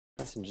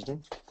That's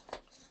interesting.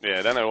 Yeah,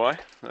 I don't know why.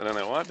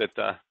 But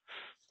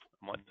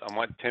I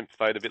might tempt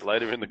fate a bit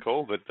later in the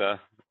call. But at the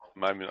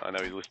moment, I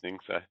know he's listening,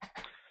 so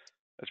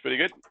that's pretty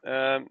good.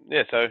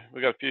 Yeah, so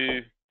we've got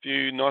a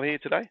few not here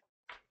today,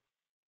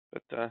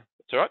 but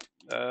it's all right.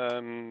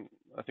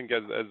 I think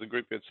as the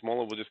group gets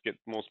smaller, we'll just get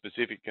more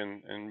specific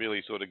and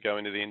really sort of go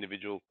into the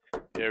individual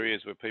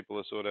areas where people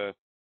are sort of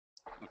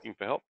looking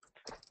for help,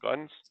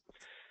 guidance.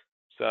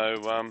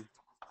 So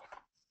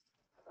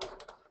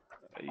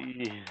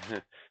yeah,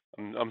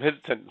 I'm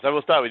hesitant. So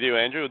we'll start with you,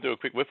 Andrew. We'll do a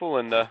quick whiffle,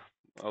 and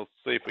I'll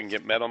see if we can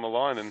get Matt on the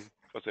line and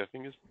cross our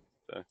fingers.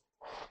 So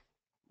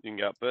you can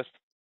go up first.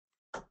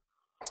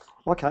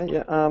 Okay,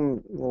 yeah.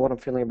 What I'm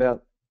feeling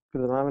about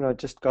at the moment, I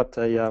just got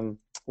a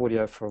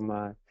audio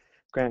from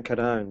Grant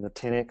Cardone, the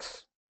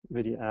 10x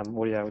video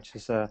audio, which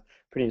is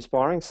pretty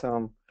inspiring. So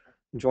I'm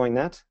enjoying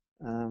that.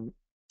 And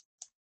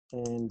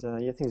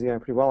yeah, things are going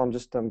pretty well. I'm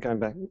just going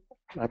back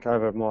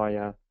over my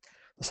the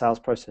sales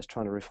process,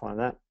 trying to refine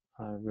that.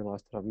 I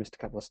realised that I've missed a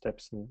couple of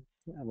steps and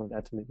I want to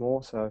add a bit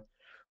more. So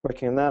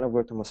working on that. I've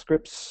worked on my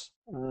scripts.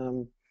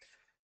 And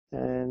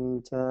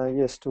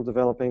yeah, still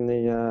developing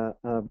the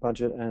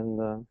budget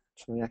and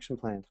some of the action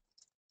plans.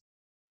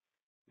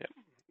 Yep,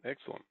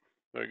 excellent,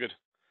 very good.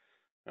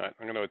 All right,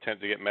 I'm going to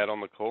attempt to get Matt on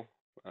the call.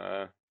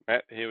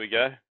 Matt, here we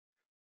go.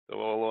 So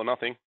all or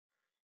nothing.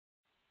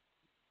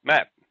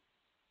 Matt,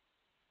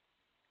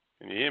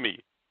 can you hear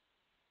me?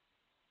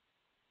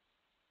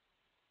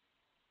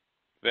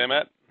 There,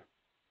 Matt?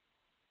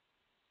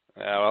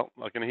 Well,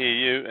 I can hear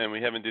you, and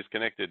we haven't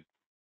disconnected.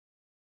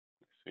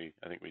 Let's see,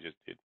 I think we just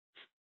did.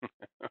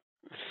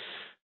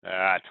 All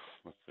right,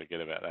 let's forget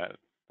about that.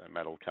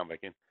 Matt will come back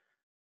in.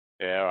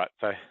 Yeah, all right.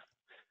 So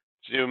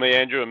it's you and me,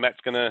 Andrew, and Matt's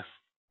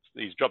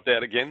he's dropped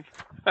out again.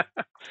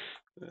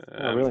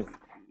 Oh, really?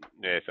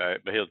 Yeah, so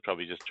but he'll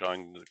probably just try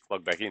and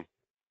plug back in.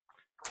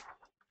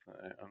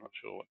 I'm not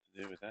sure what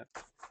to do with that.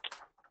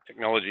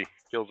 Technology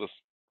kills us.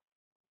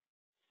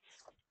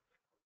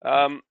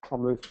 I'll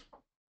move.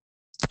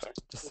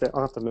 Sorry.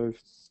 I'll have to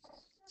move.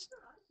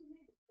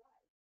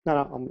 No,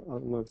 I'll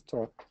move. It's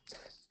all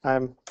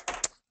right.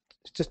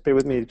 Just bear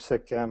with me a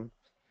sec, David.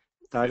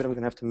 I'm going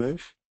to have to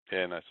move.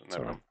 Yeah, no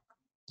problem.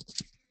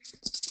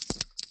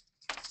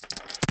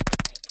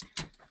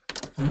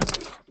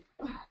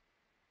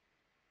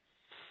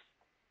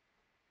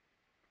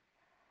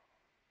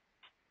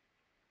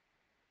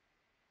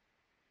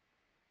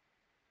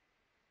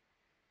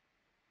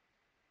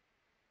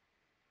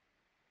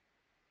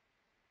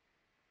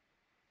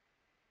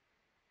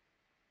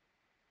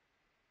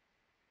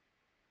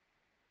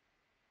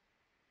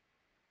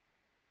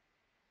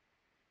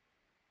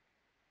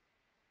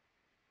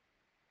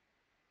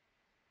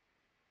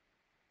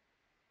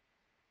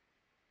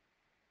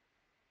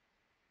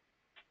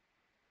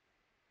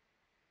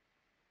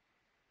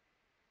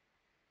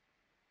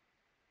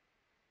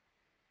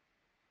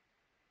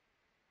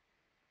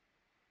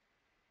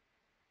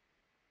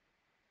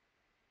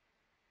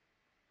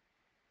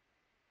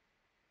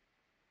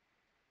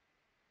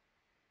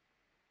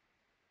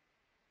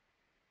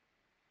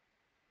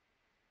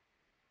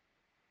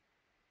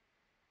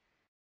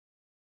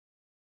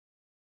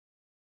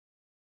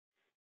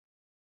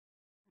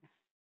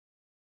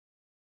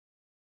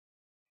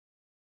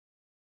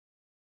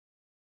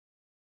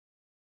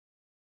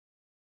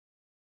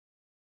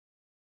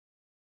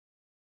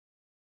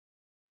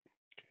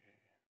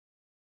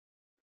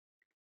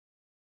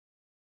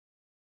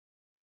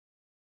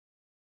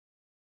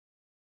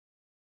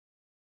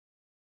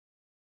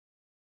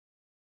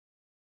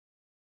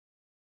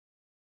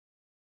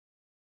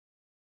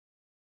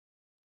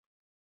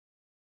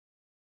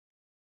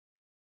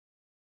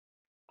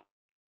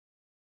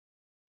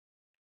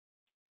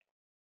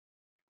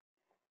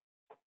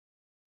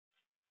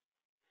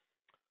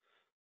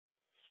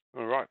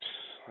 All right.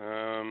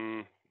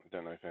 I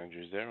don't know if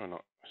Andrew's there or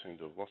not. I seem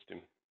to have lost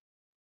him.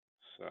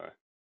 So I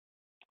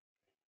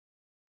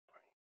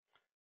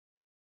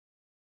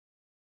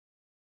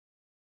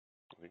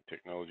think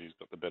technology's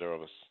got the better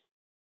of us.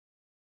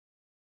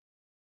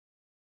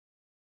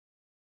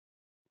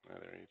 Oh,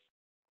 there he is.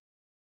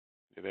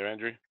 You there,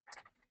 Andrew?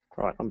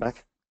 All right, I'm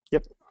back.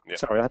 Yep.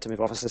 Sorry, I had to move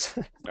offices.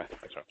 No,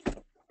 that's right.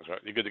 That's right.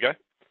 You good to go?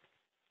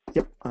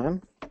 Yep, I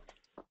am.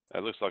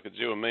 It looks like it's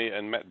you and me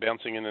and Matt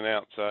bouncing in and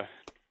out. So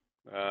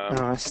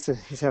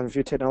He's having a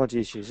few technology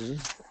issues, is he?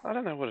 I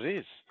don't know what it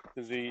is.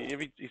 Because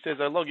he says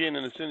I log in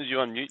and as soon as you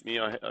unmute me,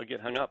 I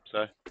get hung up.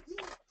 So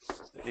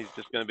he's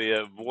just going to be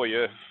a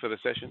voyeur for the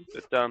session.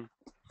 But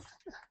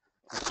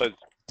I suppose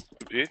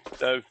good for you.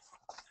 So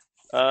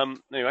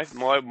anyway,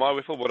 my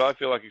whiffle, what I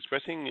feel like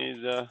expressing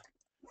is,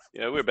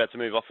 we're about to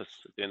move office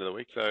at the end of the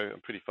week, so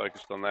I'm pretty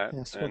focused on that.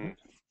 Yes, and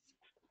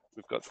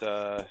we've got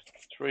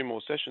 3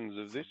 more sessions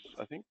of this,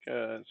 I think.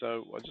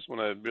 So I just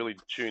want to really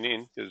tune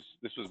in because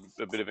this was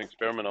a bit of an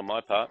experiment on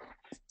my part,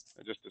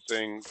 just to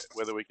seeing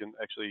whether we can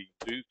actually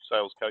do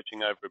sales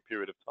coaching over a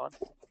period of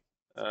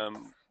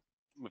time.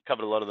 We've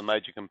covered a lot of the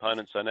major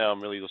components, so now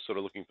I'm really just sort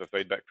of looking for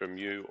feedback from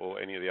you or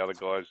any of the other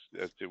guys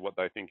as to what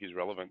they think is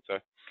relevant. So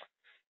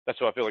that's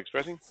what I feel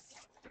expressing.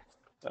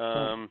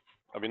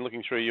 I've been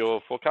looking through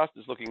your forecast.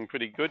 It's looking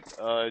pretty good.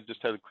 I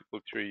just had a quick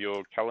look through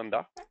your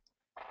calendar,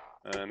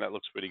 and that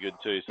looks pretty good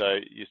too. So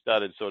you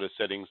started sort of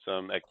setting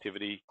some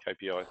activity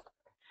KPIs.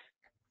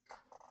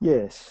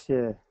 Yes,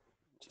 yeah.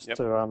 Just Yep.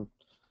 to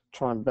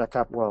try and back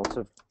up, well,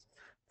 to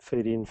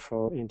feed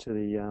into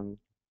the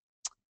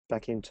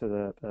back into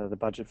the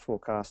budget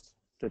forecast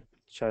that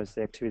shows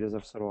the activities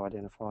I've sort of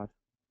identified.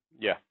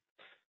 Yeah.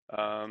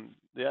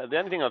 The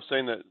only thing I've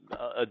seen that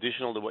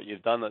additional to what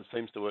you've done that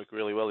seems to work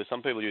really well is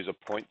some people use a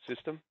point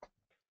system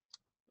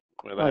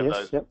where they Oh have yes,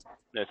 those. yep,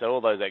 Yeah, so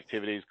all those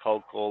activities,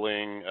 cold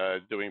calling,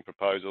 doing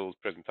proposals,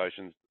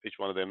 presentations, each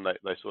one of them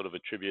they sort of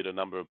attribute a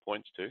number of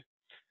points to,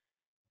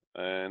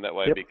 and that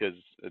way yep, because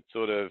it's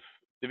sort of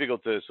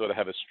difficult to sort of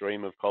have a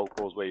stream of cold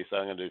calls where you say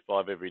I'm going to do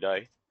 5 every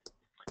day,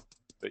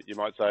 but you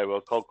might say, well,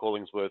 cold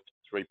calling's worth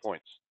 3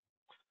 points.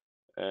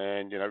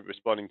 And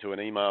responding to an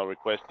email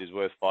request is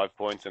worth 5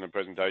 points, and a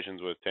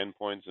presentation's worth 10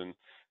 points, and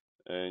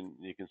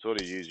you can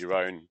sort of use your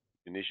own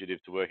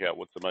initiative to work out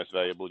what's the most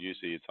valuable use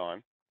of your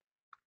time.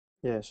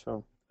 yeah,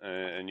 sure.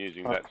 And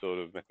using Right. that sort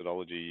of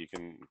methodology,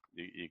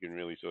 you can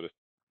really sort of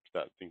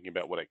start thinking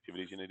about what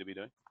activities you need to be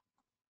doing.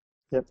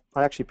 Yep,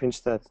 I actually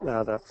pinched that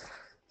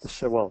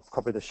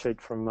copy of the sheet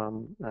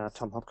from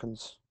Tom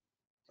Hopkins.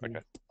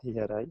 Okay. He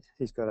had an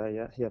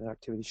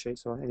activity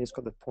sheet, and he's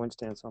got the points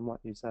down, so I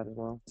might use that as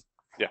well.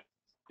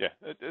 Yeah.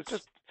 It's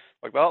just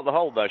like the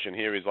whole notion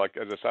here is like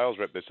as a sales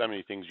rep, there's so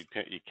many things you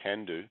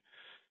can do.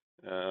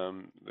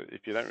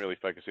 If you don't really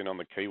focus in on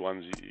the key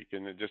ones, you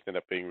can just end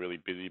up being really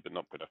busy but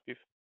not productive.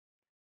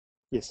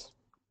 Yes,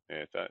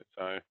 Yeah.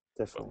 So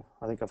definitely.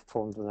 I think I've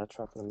fallen into that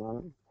trap at the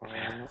moment.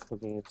 I'm not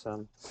looking at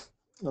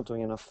not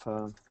doing enough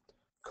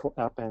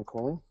outbound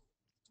calling.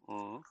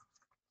 mhm.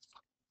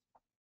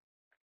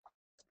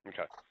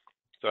 Okay.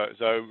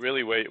 So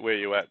really, where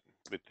you at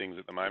with things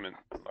at the moment?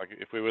 Like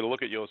if we were to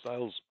look at your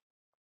sales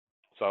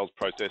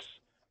process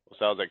or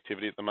sales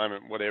activity at the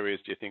moment, what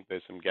areas do you think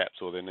there's some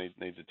gaps or there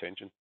needs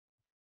attention?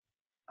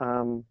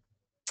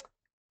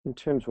 In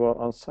terms of,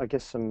 well, I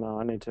guess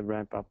I need to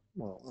ramp up.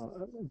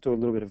 Well, do a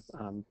little bit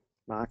of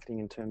marketing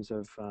in terms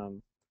of.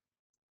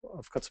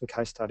 I've got some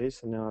case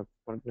studies, and now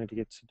I need to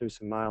get to do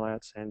some mail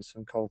outs and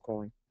some cold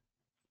calling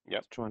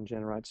Yep. to try and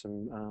generate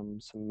some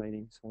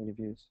meetings or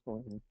interviews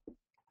or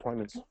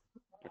appointments.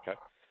 Okay.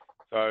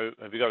 So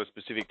have you got a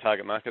specific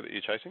target market that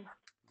you're chasing?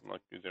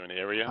 Like, is there an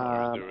area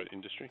or is there an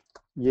industry?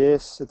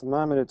 Yes, at the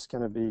moment it's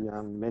going to be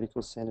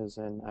medical centres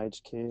and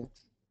aged care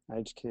 /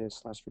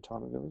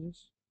 retirement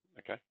villages,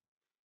 Okay.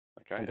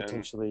 and Okay. And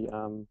potentially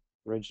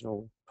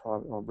regional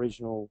private or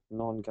regional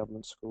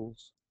non-government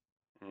schools.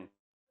 mm,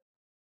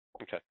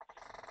 okay.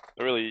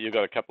 So really, you've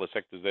got a couple of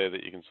sectors there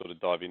that you can sort of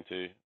dive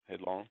into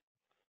headlong.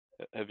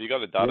 Have you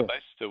got a Yeah.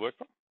 database to work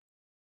from?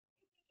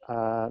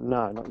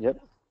 No, not yet.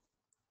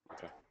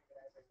 Okay.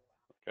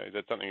 Okay. Is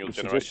that something you'll Any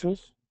generate?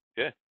 suggestions?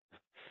 Yeah.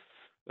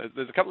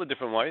 There's a couple of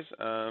different ways.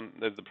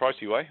 There's the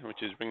pricey way,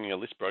 which is ringing a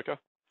list broker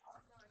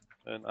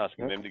and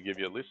asking Yep. them to give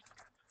you a list.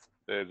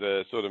 There's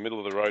a sort of middle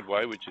of the road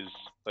way, which is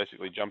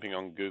basically jumping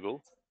on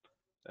Google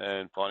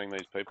and finding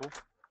these people.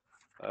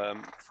 Are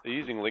you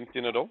using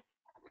LinkedIn at all?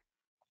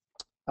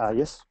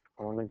 Yes,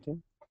 I'm on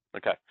LinkedIn.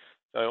 Okay.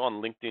 So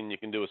on LinkedIn, you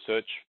can do a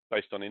search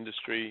based on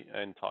industry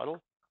and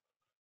title.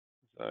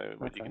 So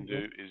what you Okay. can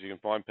Yep. do is you can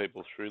find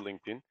people through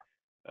LinkedIn.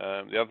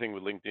 The other thing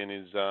with LinkedIn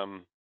is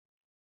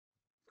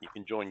you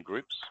can join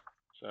groups.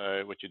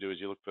 So what you do is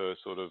you look for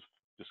sort of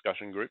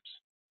discussion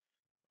groups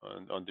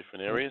on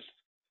different Yep. areas.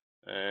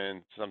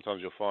 And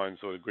sometimes you'll find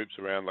sort of groups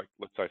around, like,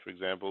 let's say, for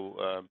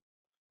example,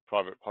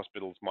 private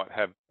hospitals might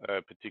have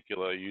a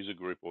particular user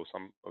group or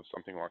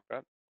something like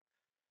that.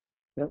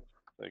 Yep.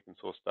 So you can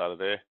source data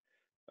there.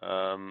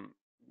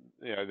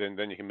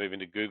 Then you can move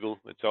into Google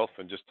itself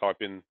and just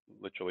type in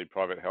literally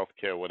private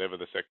healthcare or whatever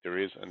the sector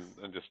is,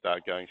 and just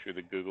start going through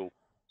the Google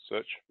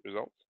search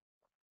results.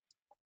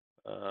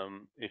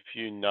 If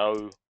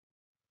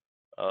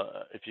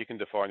if you can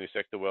define your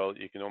sector well,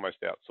 you can almost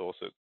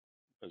outsource it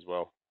as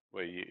well,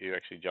 where you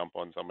actually jump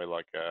on somewhere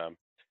like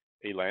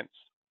Elance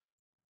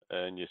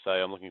and you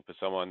say, I'm looking for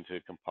someone to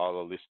compile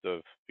a list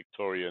of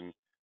Victorian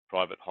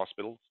private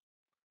hospitals,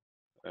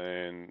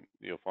 and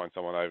you'll find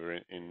someone over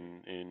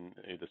in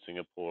either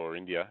Singapore or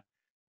India,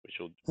 which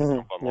will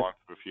jump Yep. online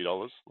for a few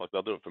dollars. Like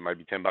they'll do it for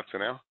maybe $10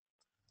 an hour,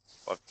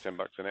 $5 to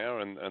 $10 an hour,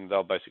 and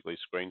they'll basically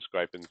screen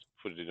scrape and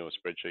put it into a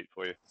spreadsheet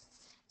for you.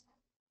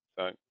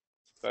 So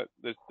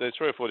there's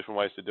 3 or 4 different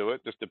ways to do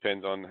it. Just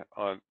depends on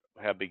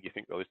how big you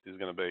think the list is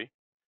going to be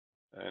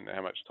and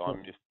how much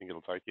time you think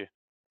it'll take you.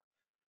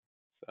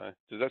 So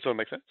does that sort of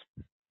make sense?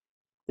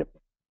 Yep.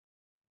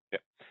 Yeah.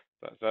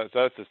 So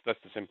that's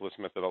the simplest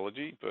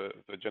methodology for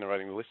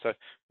generating the list. So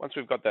once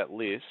we've got that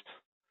list,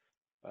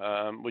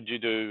 would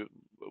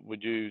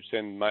you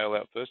send mail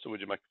out first, or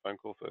would you make a phone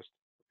call first?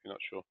 If you're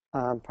not sure.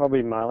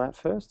 Probably mail out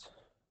first.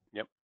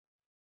 Yep.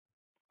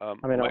 I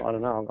mean, I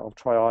don't know. I'll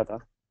try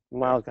either.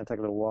 Mail's going to take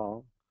a little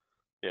while.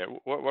 Yeah.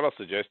 What I'll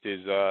suggest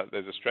is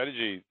there's a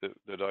strategy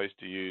that I used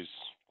to use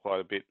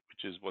quite a bit,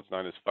 which is what's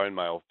known as phone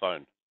mail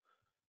phone.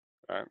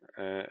 right?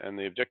 And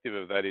the objective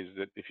of that is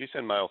that if you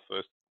send mail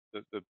first,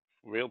 the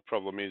real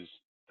problem is,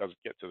 does it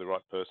get to the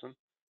right person?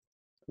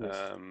 Yes.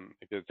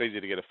 Because it's easy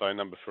to get a phone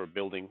number for a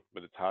building,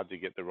 but it's hard to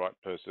get the right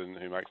person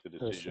who makes the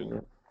Person. decision.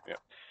 Yep. Yeah.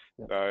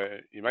 Yep. So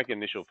you make an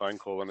initial phone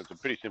call, and it's a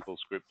pretty simple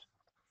script.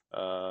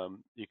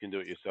 You can do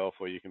it yourself,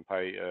 or you can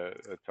pay a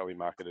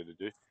telemarketer to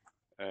do.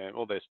 And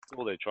all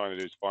they're trying to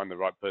do is find the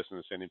right person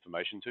to send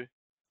information to.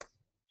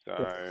 So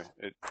Yep.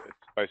 it's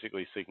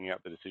basically seeking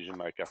out the decision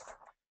maker.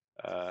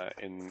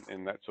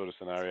 In that sort of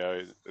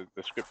scenario,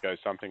 the script goes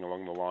something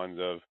along the lines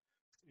of,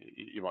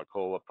 you might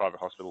call a private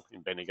hospital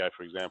in Bendigo,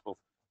 for example,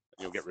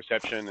 and you'll get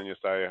reception, and you'll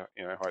say,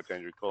 hi, it's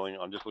Andrew calling.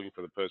 I'm just looking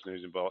for the person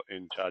who's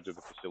in charge of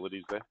the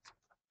facilities there.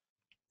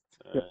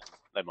 Yep.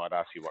 They might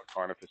ask you what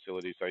kind of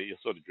facility, so you'll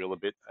sort of drill a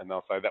bit, and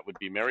they'll say, that would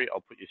be Mary,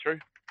 I'll put you through.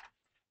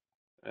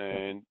 Yep.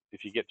 And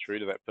if you get through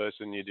to that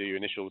person, you do your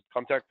initial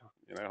contact.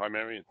 Hi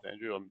Mary, it's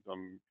Andrew.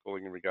 I'm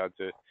calling in regard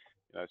to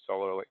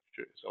solar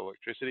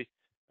electricity,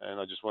 and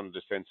I just wanted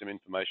to send some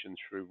information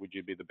through. Would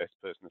you be the best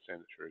person to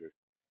send it through to?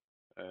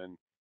 And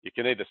you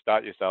can either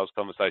start your sales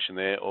conversation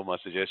there, or my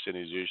suggestion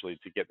is usually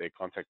to get their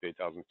contact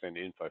details and send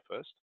info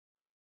first.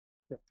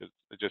 Yep.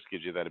 It just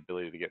gives you that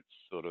ability to get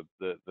sort of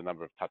the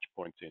number of touch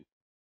points in.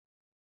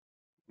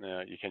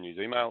 Now, you can use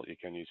email, you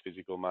can use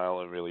physical mail.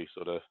 It really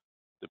sort of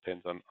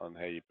depends on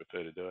how you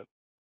prefer to do it.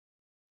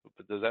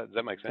 But does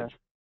that make sense? Okay.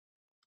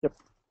 Yep.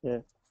 Yeah.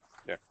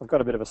 Yeah. I've got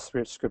a bit of a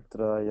script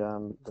that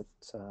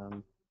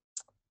I've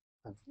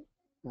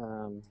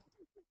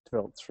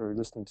developed through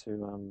listening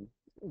to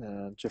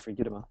Jeffrey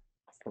Gitomer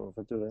for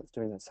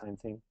doing that same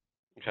thing.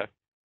 Okay.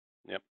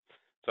 Yep.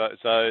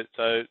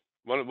 So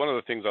one of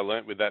the things I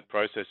learned with that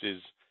process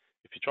is,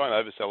 if you try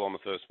and oversell on the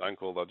first phone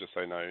call, they'll just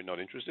say no, not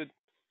interested,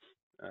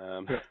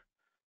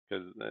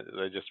 because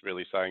they're just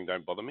really saying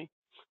don't bother me.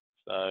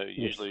 So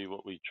usually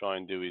what we try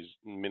and do is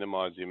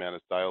minimize the amount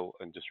of sale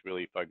and just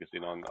really focus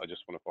in on, I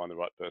just want to find the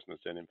right person to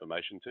send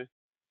information to.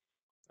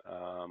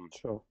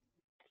 Sure.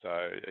 So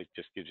it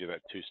just gives you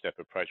that two-step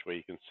approach where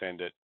you can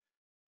send it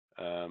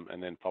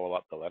and then follow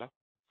up the letter.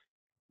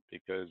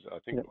 Because I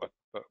think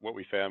what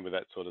we found with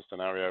that sort of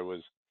scenario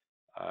was,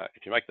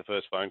 if you make the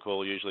first phone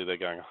call, usually they're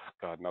going, oh,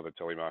 God, another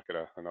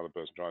telemarketer, another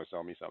person trying to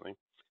sell me something.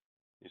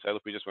 You say,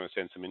 look, we just want to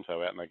send some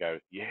info out, and they go,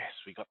 yes,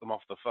 we got them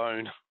off the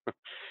phone.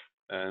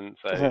 And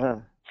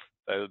so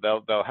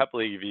they'll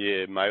happily give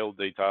you mail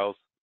details.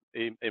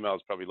 Email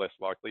is probably less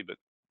likely, but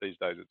these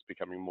days it's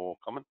becoming more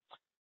common.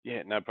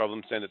 Yeah, no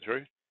problem, send it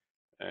through.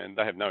 And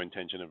they have no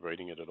intention of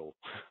reading it at all.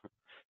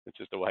 It's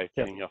just a way of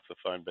getting you off the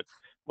phone. But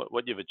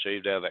what you've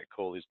achieved out of that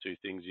call is two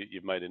things.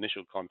 You've made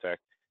initial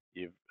contact.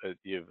 You've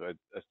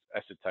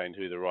ascertained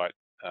who the right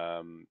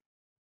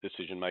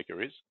decision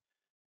maker is,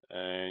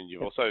 and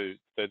you've also,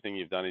 third thing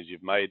you've done is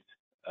you've made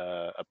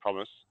a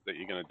promise that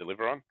you're going to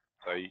deliver on.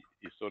 So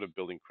you're sort of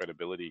building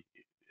credibility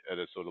at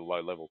a sort of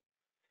low level.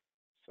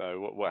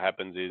 So what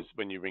happens is,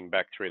 when you ring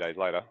back 3 days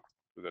later,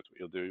 because that's what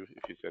you'll do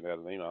if you send out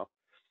an email,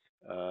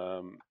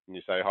 and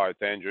you say, hi,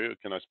 it's Andrew,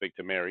 can I speak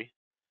to Mary?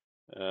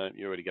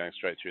 You're already going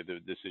straight through the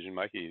decision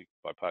maker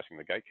by passing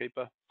the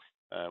gatekeeper.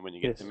 When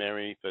you get to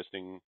Mary, first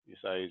thing you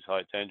say is, hi,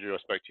 it's Andrew, I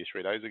spoke to you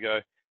 3 days ago.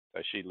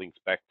 So she links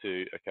back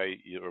to, okay,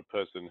 you're a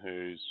person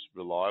who's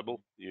reliable.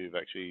 You've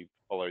actually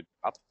followed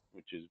up,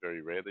 which is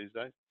very rare these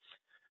days.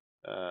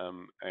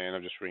 And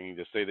I'm just ringing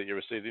to see that you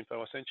received the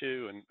info I sent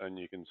you, and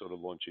you can sort of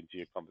launch into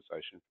your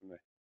conversation from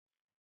there.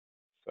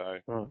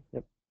 So,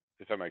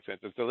 if that makes sense,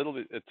 it's a little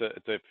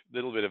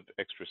bit of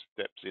extra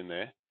steps in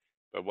there,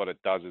 but what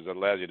it does is it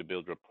allows you to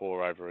build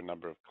rapport over a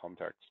number of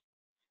contacts.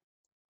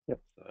 Yep.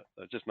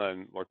 So just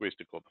known, like we used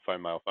to call it, the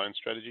phone mail phone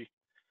strategy.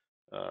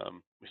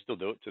 We still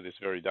do it to this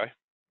very day,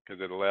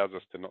 because it allows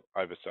us to not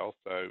oversell,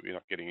 so you're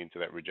not getting into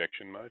that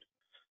rejection mode.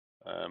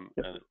 And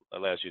it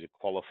allows you to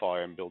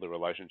qualify and build a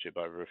relationship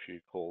over a few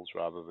calls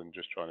rather than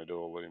just trying to do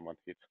all in one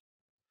hit.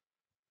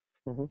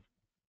 Mm-hmm.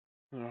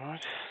 All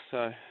right.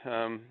 So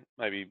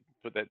maybe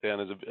put that down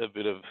as a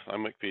bit of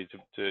homework for you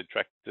to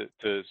track,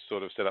 to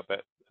sort of set up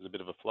that as a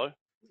bit of a flow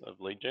of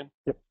lead gen.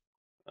 Yep.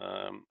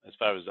 As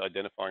far as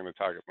identifying the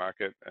target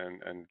market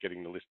and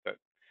getting the list, that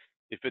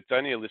if it's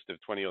only a list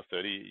of 20 or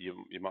 30,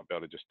 you might be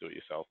able to just do it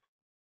yourself.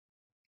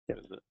 Yep.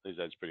 These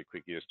days, pretty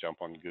quick. You just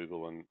jump on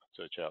Google and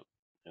search out,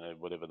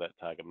 whatever that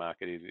target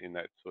market is in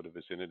that sort of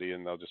vicinity,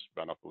 and they'll just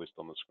run off the list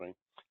on the screen.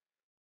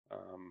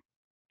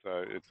 So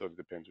it sort of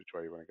depends which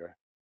way you want to go.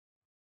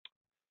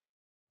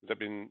 Has that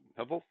been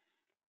helpful?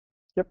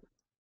 Yep.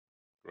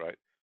 Great.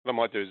 What I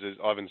might do is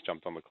Ivan's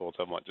jumped on the call,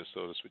 so I might just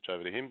sort of switch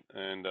over to him,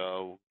 and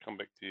I'll come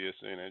back to you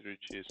soon, Andrew.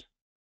 Cheers.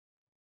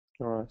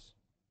 All right.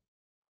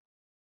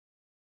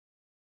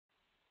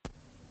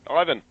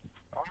 Ivan.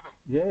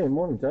 Yeah,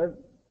 morning, Dave.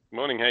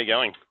 Morning. How you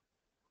going?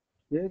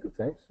 Yeah, good,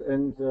 thanks.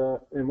 And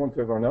one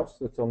to everyone else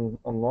that's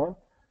online.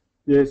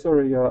 Yeah,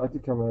 sorry, I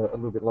did come a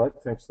little bit late.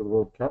 Thanks to the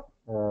World Cup,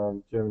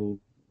 Germany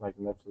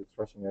making an absolute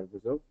thrashing out of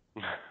Brazil.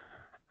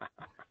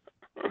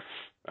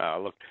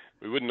 Look,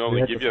 we wouldn't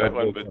normally give you that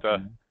one,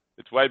 but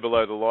it's way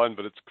below the line.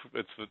 But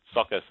it's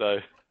soccer, so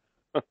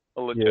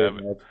I'll let you have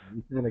it.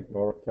 You can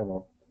ignore it. Come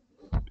on.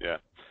 Yeah.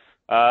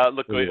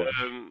 Look, Anyway.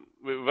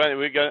 we've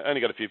only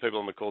got a few people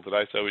on the call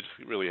today, so we're just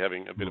really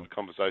having a bit of a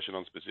conversation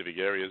on specific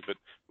areas. But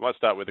we might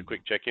start with a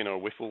quick check-in or a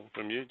whiffle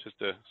from you, just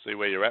to see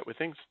where you're at with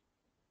things.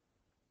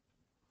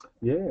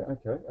 Yeah,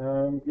 okay.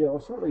 Yeah, I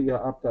certainly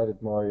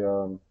updated my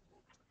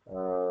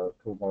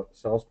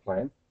sales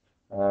plan,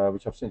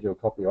 which I've sent you a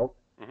copy of.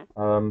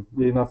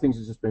 Yeah, no, things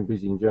have just been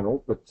busy in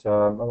general, but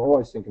I'm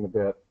always thinking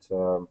about,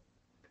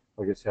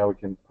 I guess, how I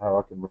can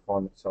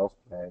refine that sales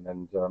plan,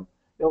 and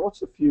yeah,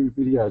 lots of few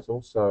videos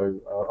also.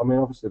 I mean,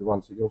 obviously the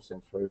ones that you've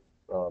sent through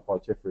by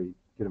Jeffrey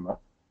Gitomer,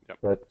 Yep.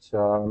 but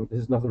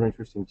there's another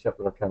interesting chap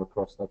that I came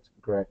across. That's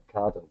Grant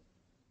Cardone.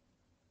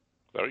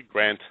 Sorry,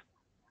 Grant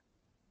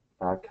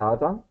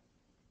Cardone.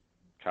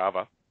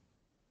 Carver.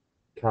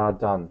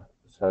 Cardone.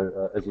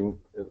 So, as in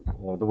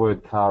the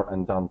word car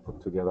and done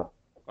put together.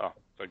 Oh,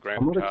 so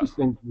Grant I might Car. actually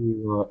send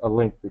you a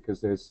link because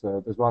there's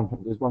one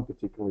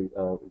particularly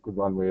good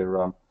one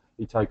where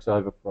he takes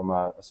over from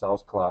a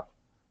sales clerk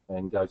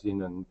and goes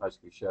in and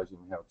basically shows him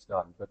how it's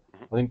done. But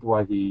I think the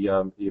way he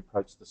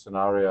approached the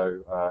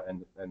scenario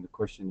and the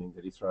questioning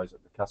that he throws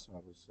at the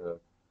customer was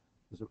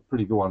a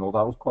pretty good one,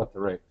 although it was quite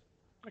direct.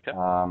 Okay.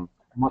 I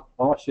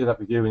might share that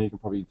with you, and you can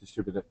probably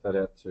distribute that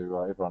out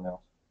to everyone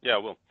else. Yeah,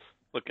 well,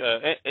 look,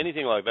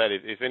 anything like that.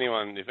 If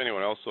anyone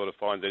else sort of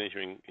finds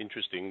anything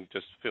interesting,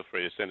 just feel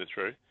free to send it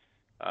through.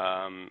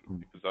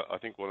 Because I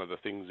think one of the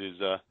things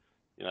is,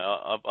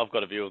 I've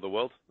got a view of the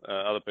world.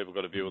 Other people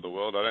got a view of the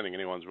world. I don't think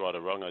anyone's right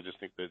or wrong. I just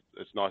think that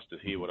it's nice to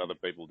hear what other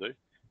people do.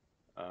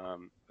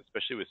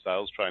 Especially with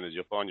sales trainers,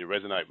 you'll find you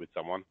resonate with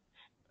someone,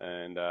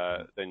 and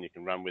then you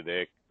can run with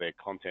their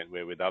content.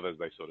 Where with others,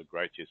 they sort of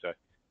grate you. So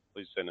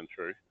please send them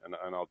through, and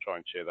I'll try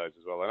and share those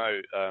as well. I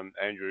know,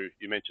 Andrew,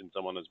 you mentioned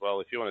someone as well.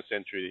 If you want to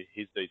send through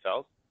his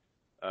details,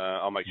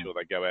 I'll make sure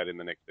they go out in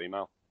the next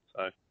email.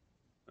 So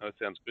that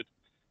sounds good.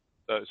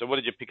 So what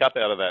did you pick up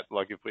out of that?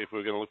 Like, if we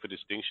were going to look for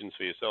distinctions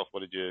for yourself,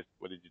 what did you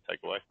take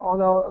away? Oh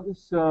no,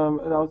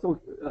 I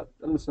thought,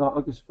 listen,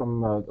 I guess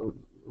from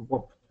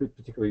what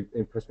particularly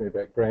impressed me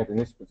about Grant in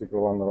this particular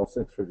one that I'll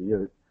send through to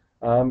you.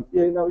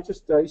 Yeah, no,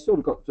 he sort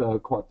of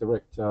got quite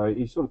direct.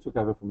 He sort of took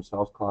over from a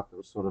sales clerk that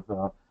was sort of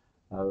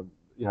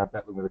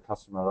battling with a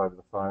customer over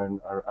the phone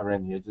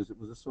around the edges. It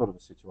was a sort of a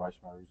situation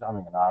where he was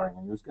umming and ahhing,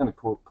 and he was going to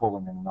call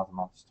him in another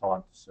month's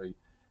time to see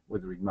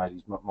whether he'd made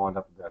his mind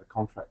up about a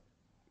contract.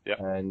 Yeah.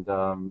 And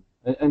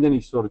then he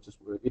sort of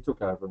he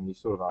took over, and he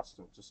sort of asked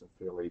him just some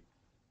fairly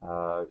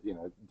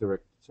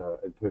direct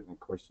and pertinent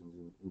questions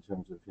in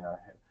terms of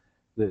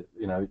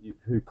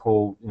who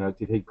called,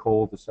 did he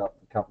call the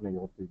company,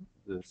 or did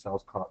the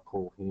sales clerk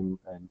call him?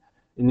 And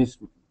in this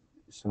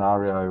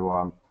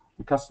scenario,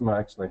 the customer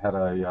actually had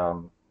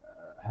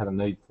a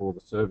need for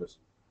the service,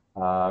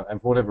 and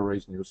for whatever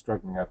reason he was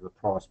struggling over the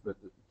price. But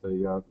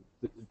the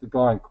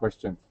guy in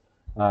question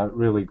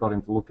really got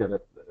him to look at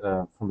it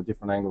from a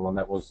different angle, and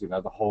that was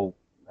the whole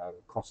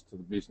cost to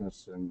the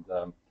business, and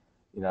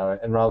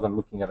and rather than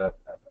looking at it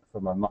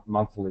from a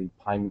monthly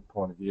payment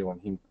point of view,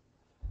 and him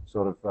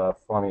sort of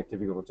finding it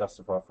difficult to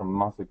justify from a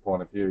monthly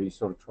point of view, he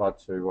sort of tried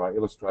to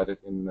illustrate it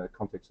in the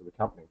context of the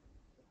company.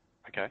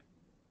 Okay.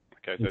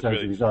 So in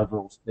terms of his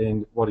overall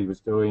spend, what he was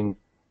doing,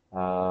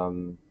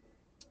 what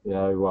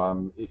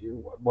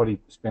he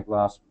spent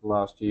last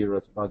year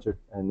as a budget,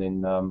 and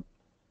then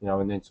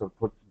sort of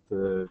put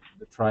the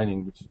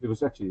training, which it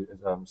was actually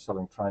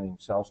selling training,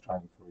 sales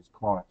training for his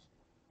clients.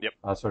 Yep.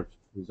 For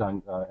his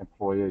own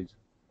employees,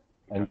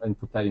 and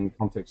put that in the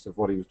context of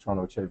what he was trying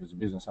to achieve as a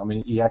business. I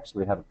mean, he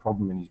actually had a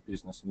problem in his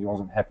business, and he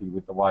wasn't happy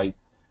with the way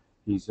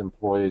his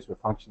employees were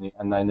functioning,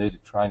 and they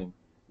needed training.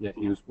 Yet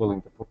he was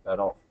willing to put that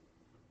off.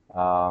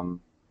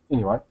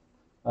 Anyway,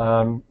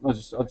 I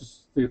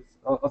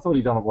thought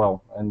he'd done it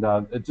well, and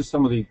just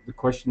some of the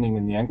questioning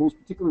and the angles,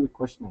 particularly the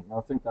questioning.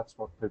 I think that's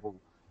what people,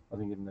 I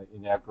think,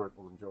 in our group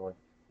will enjoy.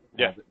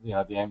 Yeah. The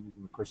angles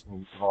and the questioning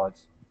he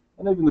provides,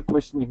 and even the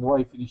questioning, the way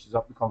he finishes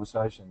up the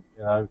conversation.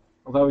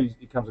 Although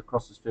he comes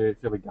across as fairly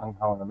gung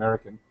ho and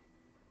American,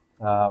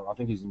 I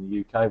think he's in the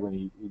UK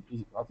when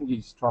I think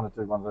he's trying to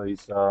do one of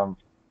these.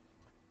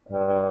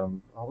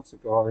 What's the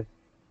guy?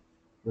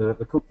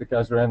 The cook that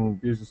goes around and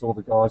abuses all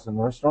the guys in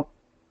the restaurant.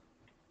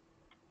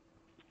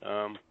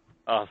 Chef,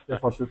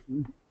 I should.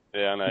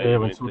 Yeah, I know. Yeah,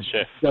 the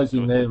chef goes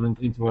in there and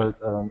into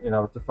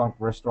a defunct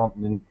restaurant,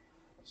 and then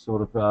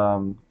sort of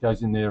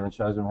goes in there and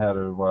shows them how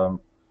to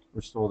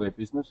restore their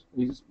business.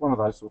 He's one of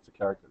those sorts of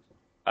characters.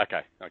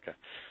 Okay.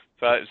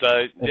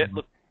 So yeah,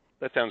 look,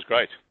 that sounds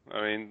great.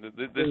 I mean,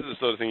 this is the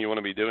sort of thing you want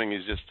to be doing.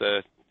 Is just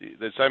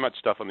there's so much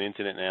stuff on the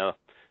internet now,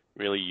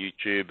 really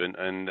YouTube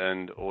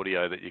and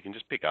audio that you can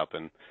just pick up,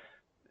 and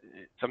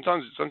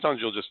sometimes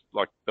you'll just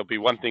there'll be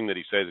one thing that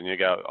he says, and you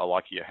go, I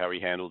like how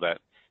he handled that,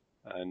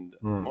 and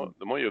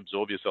the more you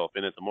absorb yourself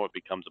in it, the more it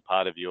becomes a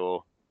part of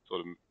your sort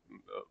of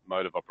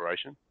mode of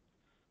operation.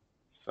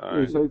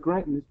 So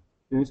Grant, in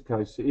this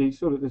case, he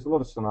sort of, there's a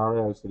lot of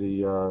scenarios that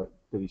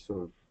he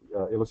sort of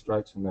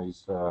illustrates in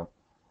these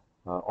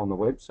on the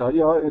web. So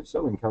yeah, I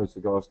certainly encourage the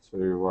guys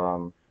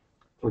to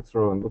click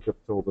through and look at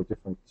all the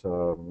different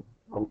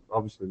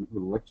obviously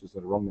little lectures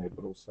that are on there,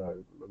 but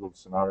also little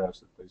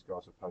scenarios that these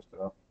guys have posted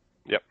up.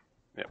 Yep.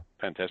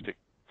 Fantastic.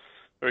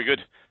 Very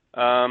good.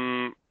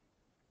 Let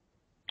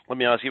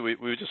me ask you, we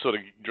were just sort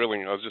of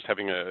drilling, I was just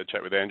having a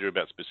chat with Andrew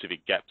about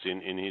specific gaps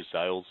in his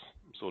sales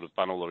sort of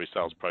funnel or his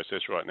sales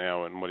process right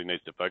now and what he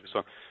needs to focus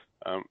on.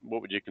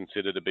 What would you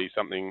consider to be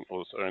something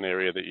or an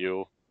area that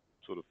you're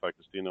sort of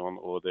focused in on,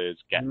 or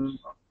there's gaps?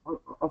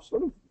 I've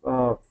sort of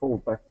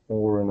fallen back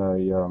more in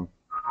a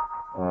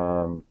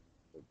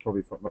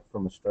probably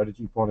from a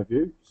strategy point of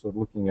view, sort of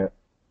looking at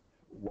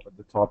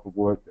the type of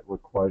work that we're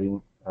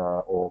quoting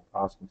or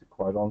asking to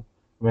quote on.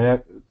 I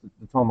mean,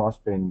 the time I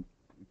spend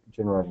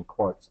generating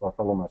quotes, like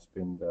I'll almost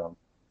spend a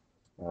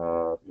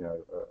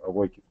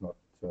week, if not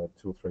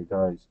 2 or 3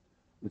 days,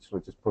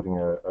 literally just putting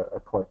a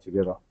quote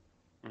together.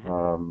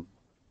 And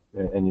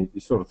you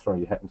sort of throw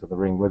your hat into the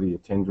ring, whether you're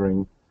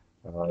tendering,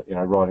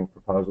 writing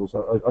proposals.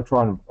 I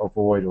try and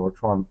avoid, or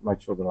try and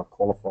make sure that I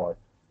qualify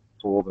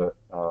for the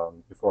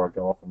before I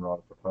go off and write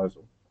a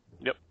proposal.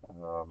 Yep.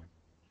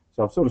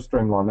 So I've sort of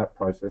streamlined that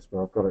process,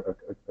 where I've got a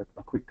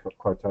quick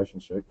quotation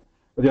sheet.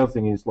 But the other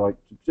thing is like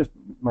just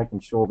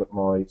making sure that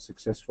my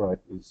success rate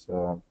is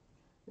a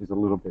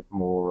little bit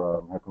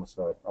more. How can I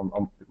say it? I'm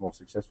a bit more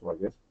successful, I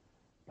guess,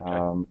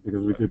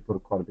 because we do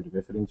put quite a bit of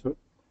effort into it.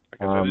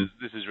 Okay, so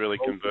this is really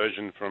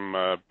conversion from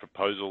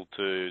proposal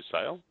to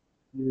sale?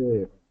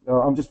 Yeah.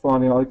 I'm just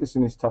finding, I guess,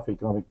 in this tough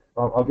economic,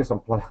 I guess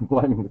I'm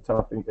blaming the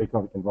tough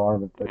economic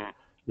environment, but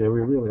yeah,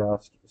 we really are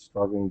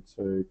struggling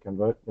to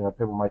convert.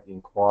 People make the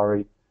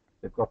inquiry,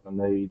 they've got the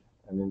need,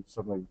 and then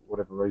suddenly,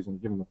 whatever reason,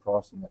 give them the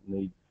price, and that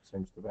need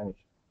seems to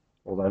vanish,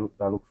 or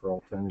they look for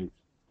alternatives.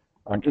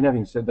 In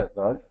having said that,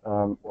 though,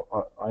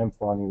 I am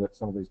finding that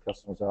some of these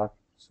customers are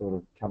sort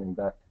of coming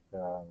back 3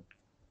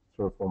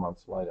 or 4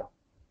 months later.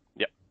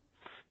 Yep.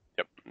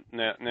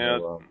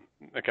 Now.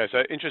 Okay,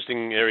 so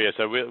interesting area.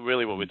 So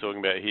really, what we're talking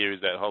about here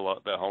is that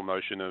whole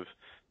notion of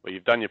where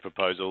you've done your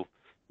proposal,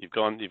 you've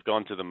gone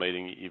to the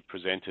meeting, you've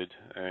presented,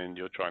 and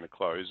you're trying to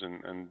close,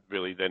 and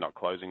really they're not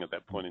closing at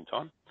that point in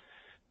time.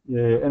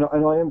 Yeah, and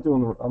I am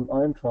doing.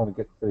 I am trying to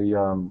get the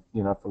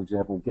for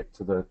example, get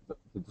to the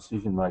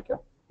decision maker.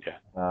 Yeah.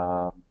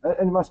 And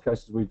in most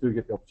cases, we do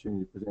get the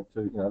opportunity to present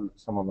to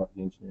someone like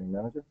the engineering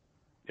manager.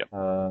 Yep.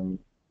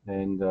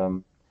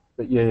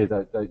 But yeah,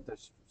 they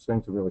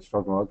seem to really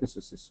struggle. I guess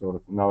it's just sort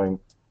of knowing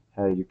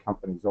how your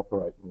company's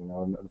operating,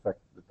 and the fact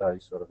that they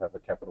sort of have a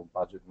capital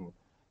budget, and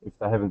if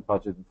they haven't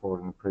budgeted for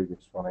it in the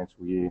previous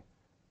financial year,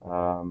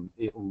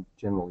 it will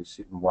generally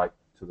sit and wait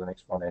to the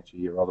next financial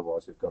year.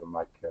 Otherwise, they've got to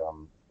make,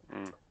 how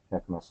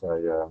can I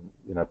say,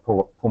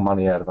 pull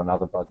money out of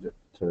another budget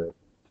to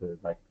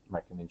make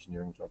an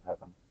engineering job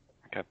happen.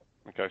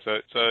 Okay. So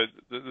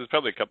there's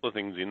probably a couple of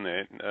things in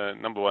there.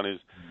 Number one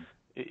is,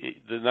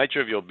 the nature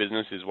of your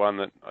business is one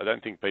that I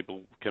don't think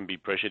people can be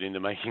pressured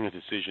into making a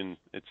decision.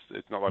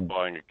 It's not like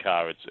buying a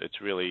car. It's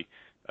really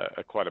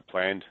quite a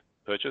planned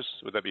purchase.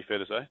 Would that be fair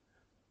to say?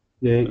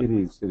 Yeah, it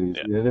is.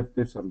 Yeah. Yeah,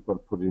 they've sort of got to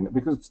put it in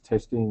because it's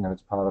testing and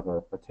it's part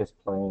of a test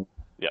plan.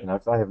 Yep.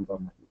 If they haven't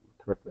done that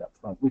correctly up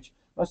front, which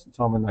most of the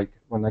time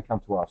when they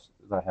come to us,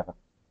 they haven't.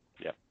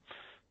 Yeah.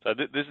 So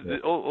this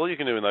is all you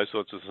can do in those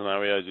sorts of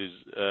scenarios is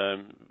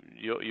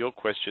your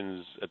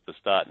questions at the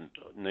start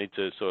need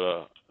to sort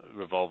of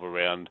revolve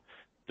around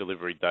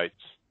delivery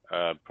dates,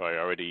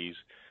 priorities,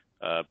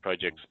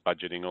 projects,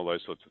 budgeting, all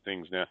those sorts of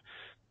things. Now,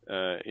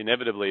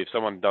 inevitably, if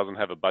someone doesn't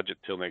have a budget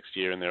till next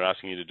year and they're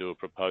asking you to do a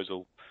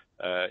proposal,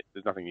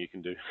 there's nothing you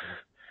can do.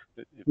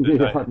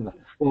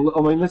 Well,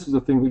 I mean, this is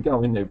the thing. We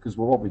go in there because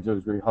what we do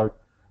is we hope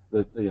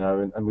that and I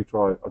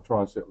try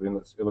and certainly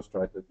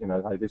illustrate that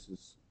hey, this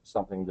is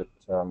something that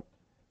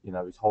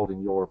is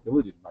holding your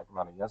ability to make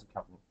money as a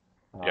company,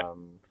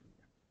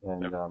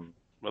 and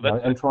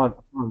try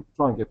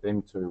and get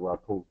them to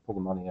pull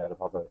the money out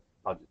of other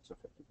budgets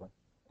effectively.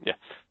 Yeah,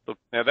 look,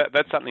 now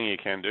that's something you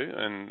can do,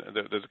 and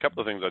there's a couple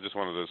of things I just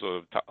wanted to sort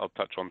of I'll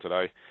touch on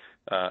today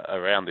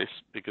around this,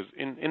 because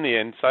in the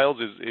end,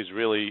 sales is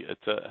really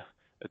it's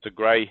a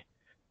grey.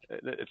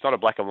 It's not a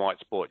black and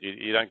white sport.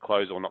 You don't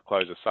close or not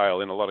close a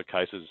sale. In a lot of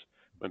cases,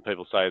 when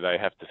people say they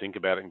have to think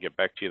about it and get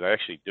back to you, they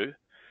actually do.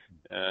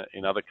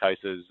 In other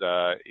cases,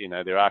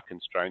 there are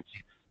constraints.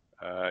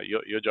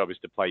 Your job is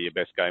to play your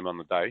best game on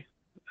the day,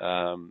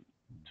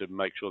 to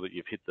make sure that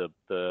you've hit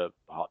the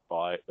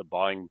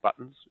buying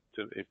buttons,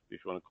 if you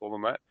want to call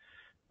them that.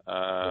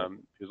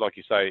 Because like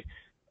you say,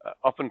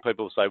 often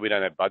people say we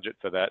don't have budget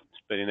for that,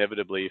 but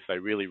inevitably, if they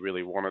really,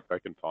 really want it, they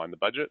can find the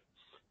budget.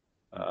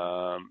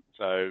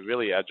 So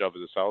really our job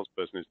as a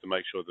salesperson is to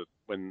make sure that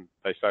when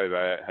they say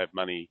they have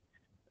money,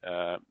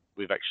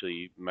 we've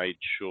actually made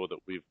sure that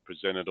we've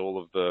presented all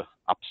of the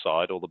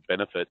upside, all the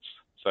benefits,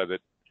 so that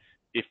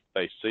if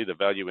they see the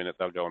value in it,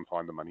 they'll go and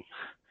find the money.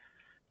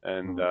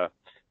 And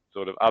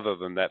sort of other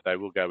than that, they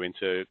will go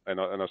into,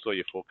 and I saw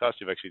your forecast,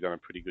 you've actually done a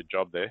pretty good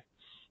job there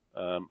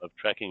of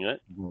tracking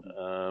it.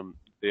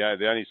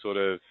 The only sort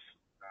of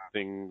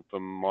thing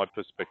from my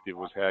perspective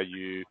was how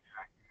you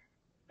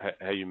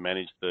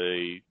manage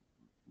the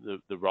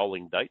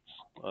rolling dates.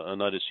 I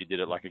noticed you did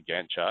it like a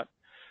Gantt chart.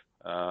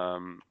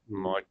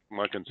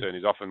 My concern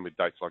is often with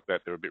dates like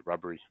that, they're a bit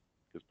rubbery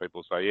because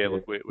people say, yeah,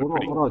 look, we're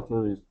pretty. What I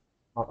do is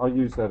I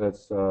use that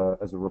as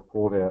a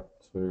report out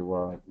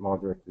to my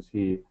directors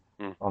here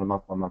on a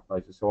month-by-month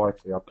basis. So I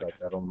actually update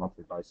that on a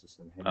monthly basis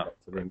and hand that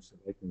to them so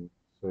they can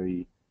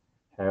see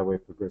how we're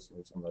progressing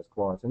with some of those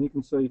clients. And you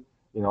can see,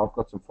 I've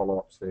got some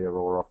follow-ups there,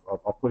 or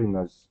I've put in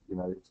those,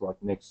 it's like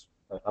next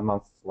a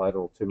month later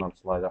or 2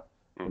 months later,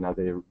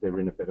 they're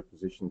in a better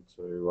position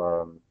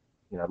to,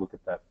 look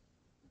at that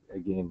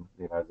again,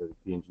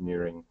 the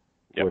engineering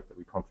work that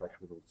we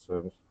contract with or the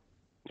service.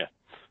 Yeah.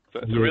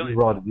 So really,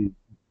 right,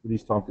 it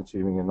is time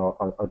consuming, and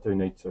I do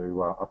need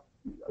to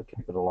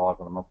keep it alive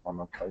on a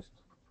month-by-month basis.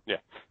 Yeah,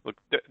 look,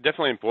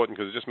 definitely important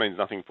because it just means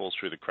nothing falls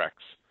through the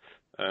cracks.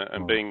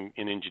 And being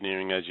in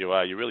engineering as you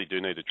are, you really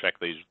do need to track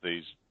these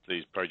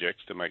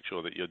projects to make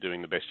sure that you're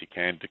doing the best you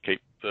can to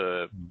keep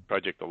the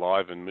project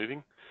alive and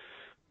moving.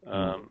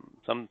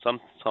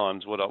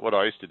 Sometimes what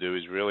I used to do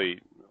is really,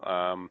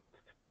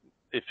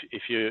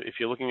 if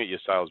you're looking at your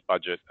sales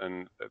budget,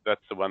 and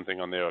that's the one thing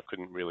on there I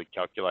couldn't really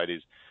calculate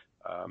is,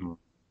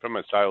 from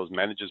a sales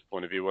manager's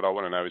point of view, what I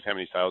want to know is how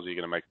many sales are you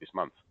going to make this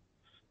month?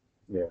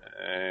 Yeah.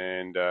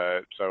 And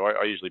so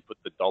I usually put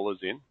the dollars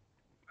in,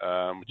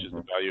 which is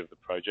the value of the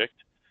project.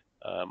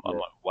 I might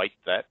weight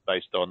that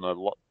based on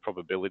the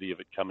probability of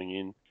it coming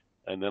in,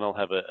 and then I'll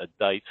have a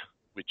date,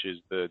 which is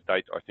the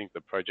date I think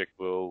the project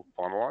will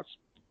finalise,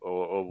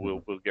 or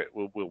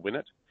we'll win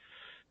it.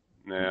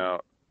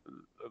 Now,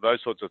 those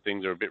sorts of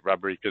things are a bit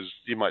rubbery because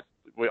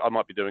I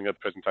might be doing a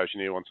presentation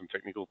here on some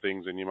technical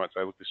things, and you might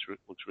say, "Look, this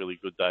looks really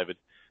good, David.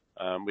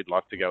 We'd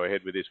like to go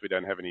ahead with this. We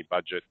don't have any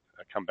budget.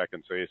 Come back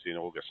and see us in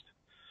August."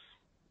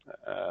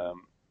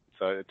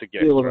 So to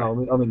get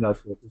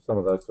some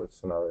of those sorts of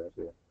scenarios.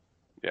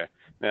 Yeah.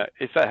 Now,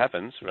 if that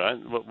happens, right,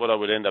 what I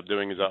would end up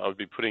doing is I would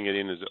be putting it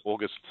in as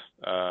August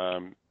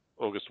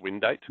win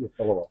date,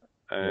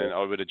 and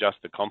I would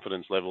adjust the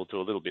confidence level to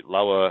a little bit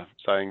lower,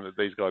 saying that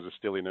these guys are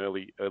still in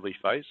early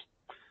phase.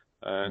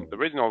 And the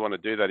reason I want to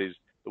do that is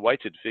the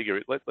weighted figure.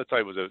 Let's say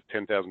it was a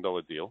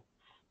 $10,000 deal,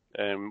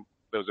 and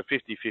there was a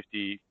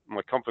 50-50.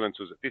 My confidence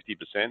was at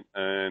 50%,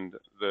 and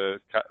the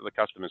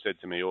customer said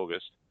to me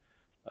August.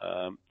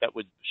 That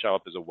would show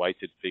up as a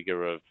weighted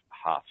figure of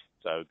half,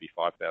 so it would be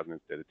 5,000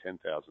 instead of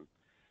 10,000.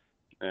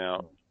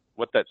 Now,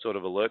 what that sort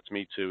of alerts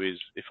me to is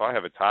if I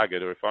have a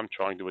target, or if I'm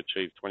trying to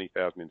achieve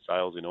 20,000 in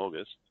sales in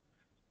August,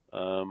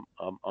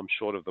 I'm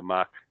short of the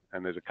mark,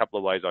 and there's a couple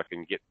of ways I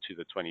can get to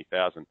the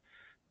 20,000.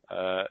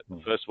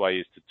 The first way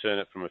is to turn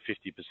it from a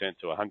 50%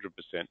 to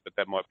 100%, but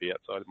that might be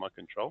outside of my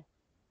control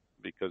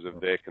because of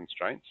their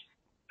constraints,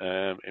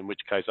 in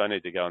which case I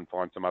need to go and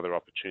find some other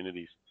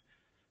opportunities.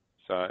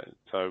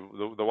 So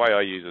the way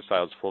I use a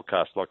sales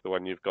forecast like the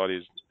one you've got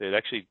is it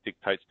actually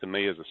dictates to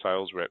me as a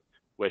sales rep,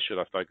 where should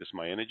I focus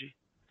my energy?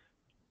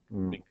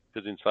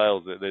 Because in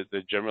sales,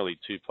 there's generally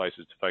two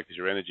places to focus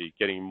your energy: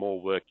 getting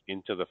more work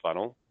into the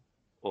funnel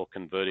or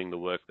converting the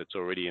work that's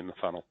already in the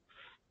funnel.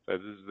 So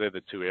they're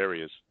the two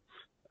areas.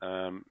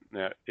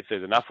 Now, if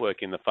there's enough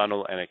work in the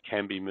funnel and it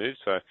can be moved,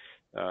 so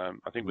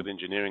I think with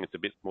engineering it's a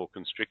bit more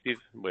constrictive,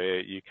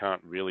 where you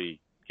can't really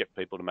get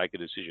people to make a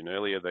decision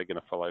earlier. They're going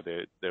to follow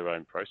their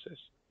own process.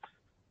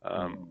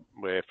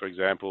 Where, for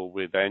example,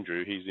 with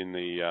Andrew, he's in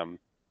the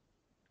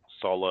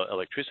solar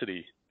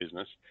electricity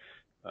business.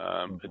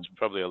 It's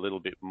probably a little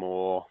bit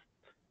more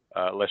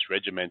less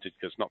regimented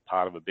because it's not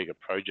part of a bigger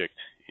project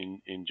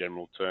in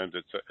general terms.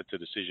 It's a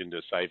decision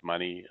to save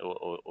money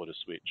or to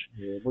switch.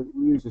 Yeah, we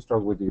usually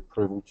struggle with the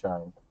approval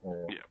chain.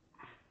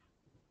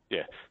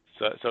 Yeah.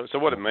 So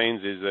what it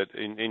means is that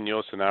in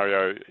your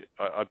scenario,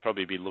 I'd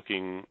probably be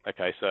looking,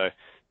 okay, so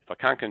if I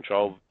can't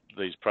control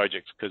these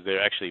projects because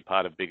they're actually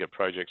part of bigger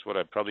projects, what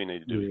I probably need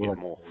to do is get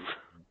more.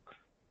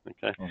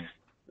 Okay.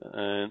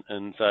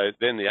 And so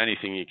then the only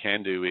thing you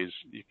can do is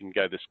you can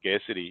go the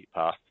scarcity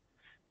path,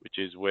 which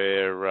is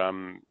where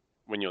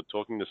when you're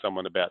talking to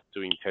someone about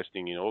doing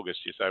testing in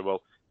August, you say,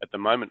 well, at the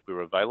moment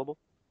we're available.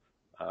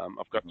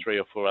 I've got 3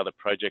 or 4 other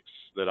projects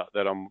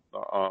that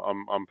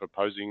I'm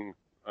proposing.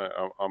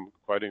 I'm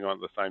quoting on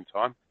at the same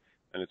time,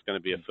 and it's going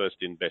to be a first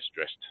in best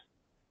dressed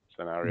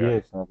scenario.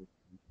 Yes,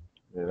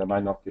 yeah, they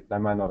may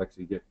not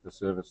actually get the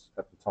service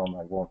at the time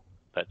they want.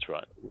 That's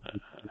right.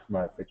 It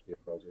may affect their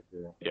project.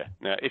 Yeah.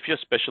 Now, if you're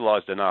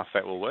specialised enough,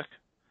 that will work,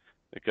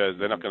 because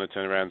they're not going to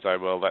turn around and say,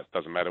 well, that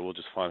doesn't matter. We'll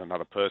just find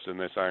another person.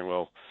 They're saying,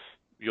 well,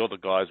 you're the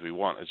guys we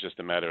want. It's just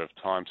a matter of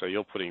time. So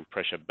you're putting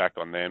pressure back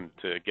on them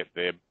to get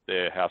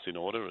their house in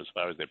order as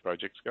far as their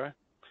projects go.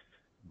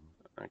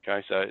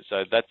 Okay, so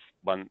that's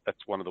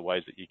one of the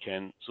ways that you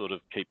can sort of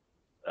keep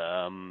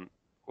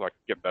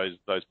get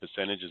those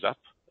percentages up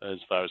as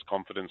far as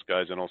confidence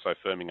goes, and also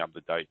firming up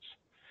the dates.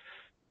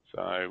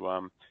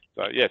 So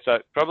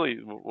probably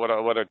what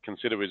I'd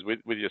consider is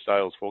with your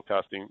sales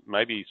forecasting,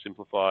 maybe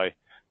simplify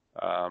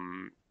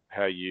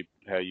how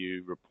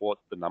you report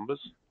the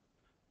numbers,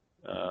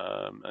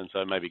 and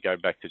so maybe go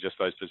back to just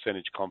those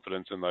percentage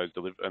confidence and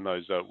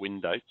those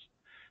win dates.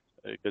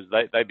 Because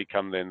they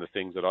become then the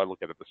things that I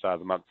look at the start of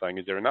the month, saying,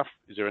 is there enough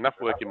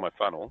work in my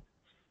funnel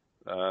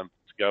to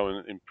go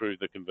and improve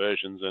the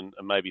conversions and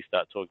maybe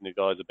start talking to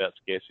guys about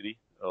scarcity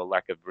or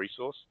lack of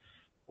resource,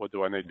 or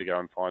do I need to go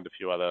and find a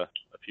few other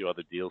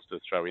deals to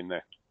throw in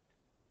there?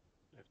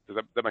 Does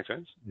that make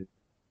sense?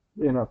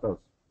 Yeah, no, it does.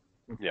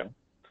 Okay.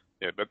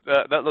 Yeah, but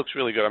that looks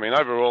really good. I mean,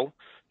 overall,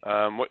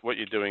 what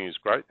you're doing is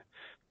great.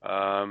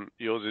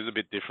 Yours is a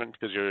bit different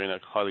because you're in a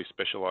highly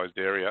specialised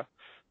area.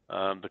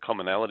 The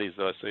commonalities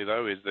that I see,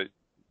 though, is that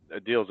a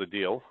deal's a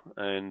deal,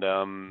 and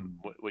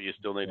what you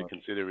still need to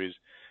consider is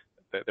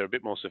that they're a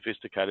bit more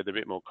sophisticated, they're a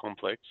bit more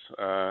complex.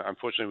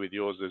 Unfortunately, with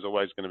yours, there's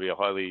always going to be a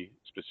highly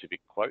specific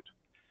quote,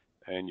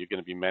 and you're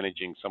going to be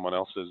managing someone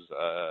else's,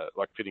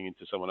 like fitting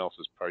into someone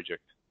else's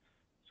project.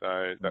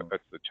 So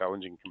that's the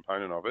challenging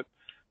component of it.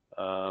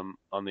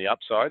 On the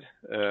upside,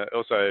 it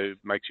also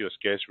makes you a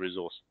scarce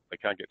resource. They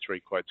can't get 3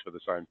 quotes for the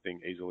same thing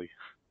easily,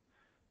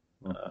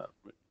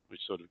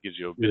 which sort of gives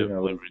you a bit of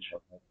leverage.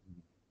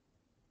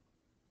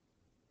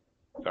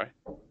 Sorry?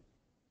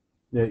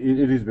 Yeah,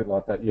 it is a bit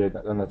like that. Yeah,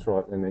 and that's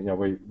right. And you know,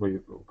 we're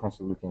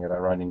constantly looking at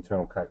our own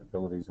internal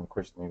capabilities and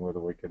questioning whether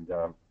we could,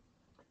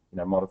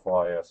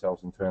 modify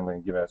ourselves internally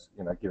and give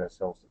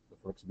ourselves the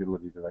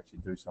flexibility to actually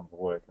do some of the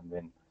work, and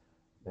then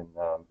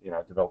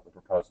develop the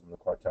proposal and the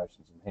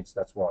quotations. And hence,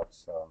 that's why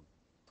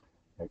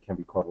it can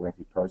be quite a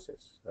lengthy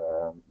process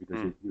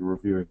because you're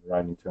reviewing your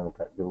own internal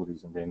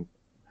capabilities and then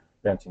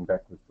bouncing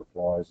back with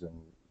replies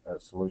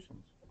and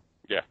solutions.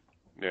 Yeah.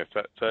 Yeah,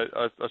 so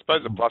I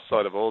suppose the plus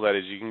side of all that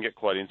is you can get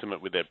quite intimate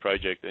with their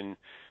project, and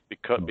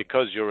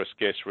because you're a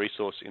scarce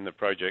resource in the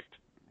project,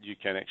 you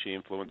can actually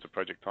influence the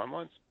project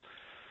timelines.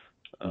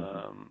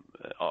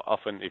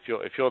 Often, if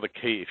you're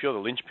the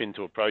linchpin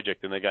to a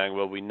project, and they're going,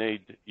 well, we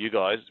need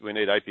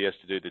APS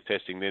to do the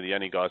testing. They're the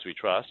only guys we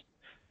trust,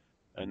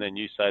 and then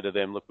you say to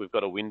them, look, we've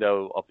got a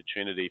window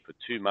opportunity for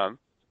 2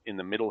 months in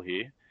the middle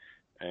here,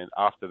 and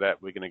after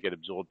that, we're going to get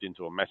absorbed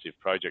into a massive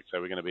project, so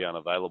we're going to be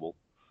unavailable.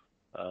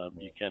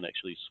 You can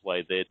actually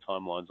sway their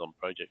timelines on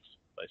projects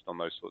based on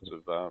those sorts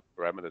of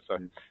parameters. So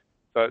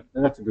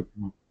and that's a good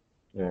point.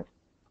 Yeah.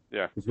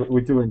 Yeah. Because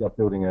we do end up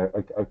building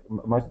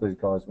most of these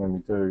guys, when we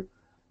do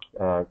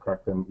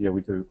crack them,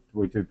 we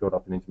do build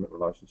up an intimate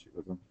relationship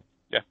with them.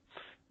 Yeah.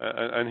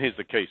 And here's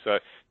the key.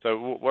 So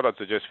what I'd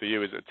suggest for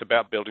you is it's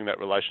about building that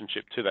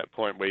relationship to that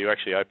point where you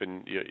actually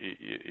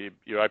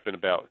you're open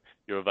about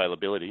your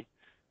availability.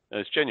 And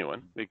it's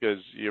genuine, because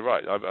you're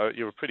right.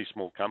 You're a pretty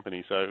small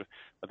company, so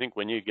I think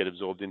when you get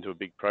absorbed into a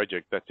big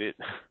project, that's it.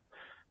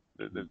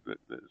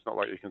 It's not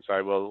like you can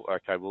say, well,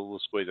 okay, we'll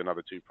squeeze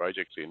another 2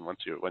 projects in.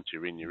 Once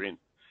you're in, you're in.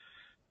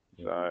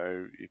 Yeah.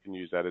 So you can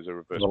use that as a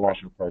reverse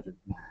pressure project.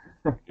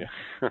 Yeah.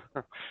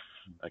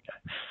 Okay.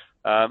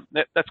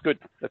 That's good.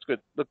 That's good.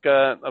 Look,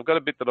 I've got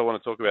a bit that I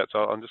want to talk about, so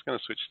I'm just going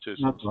to switch to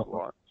some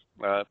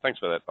slides. Thanks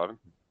for that, Ivan.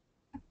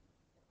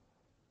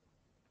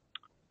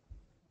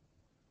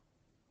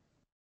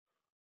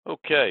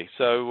 Okay,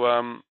 so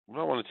what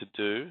I wanted to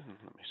do,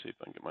 let me see if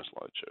I can get my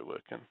slideshow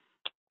working,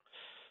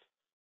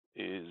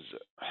 is,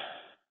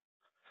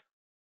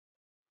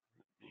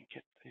 let me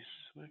get this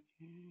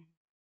working.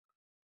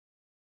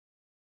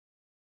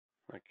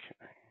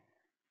 Okay.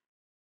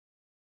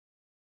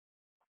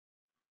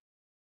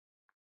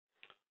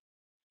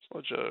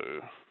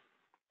 Slideshow.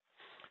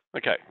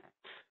 Okay,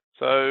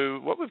 so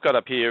what we've got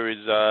up here is,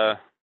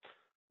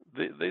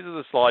 these are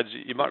the slides.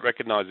 You might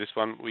recognize this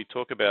one. We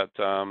talk about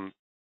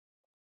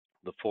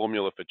the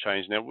formula for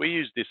change. Now, we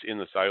use this in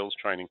the sales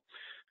training,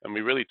 and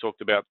we really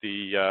talked about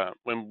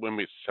when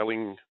we're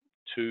selling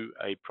to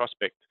a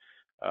prospect,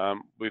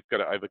 we've got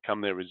to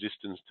overcome their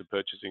resistance to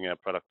purchasing our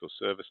product or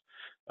service.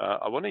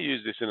 I want to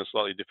use this in a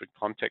slightly different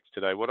context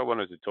today. What I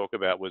wanted to talk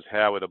about was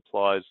how it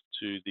applies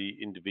to the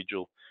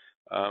individual.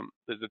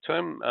 There's a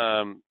term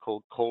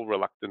called call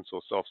reluctance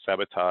or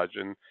self-sabotage,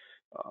 and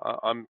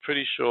I'm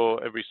pretty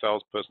sure every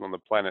salesperson on the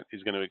planet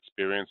is going to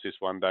experience this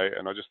one day,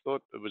 and I just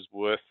thought it was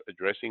worth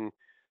addressing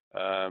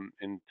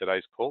in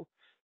today's call.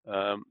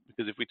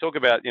 Because if we talk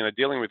about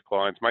dealing with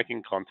clients,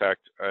 making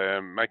contact,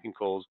 making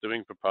calls,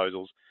 doing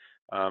proposals,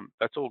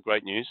 that's all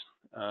great news.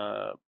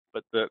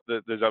 But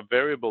there's a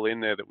variable in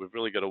there that we've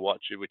really got to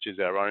watch, which is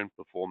our own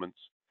performance.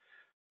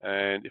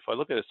 And if I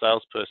look at a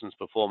salesperson's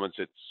performance,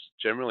 it's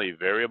generally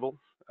variable.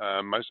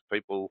 Most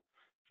people,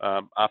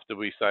 after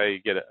we say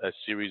get a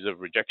series of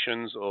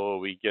rejections, or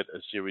we get a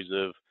series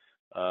of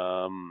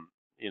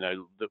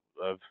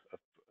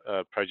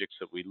projects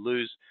that we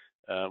lose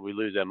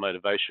our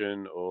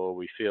motivation, or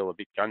we feel a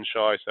bit gun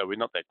shy, so we're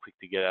not that quick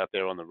to get out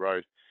there on the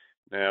road.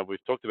 Now,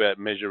 we've talked about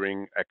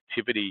measuring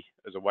activity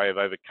as a way of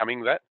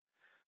overcoming that.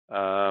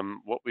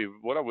 What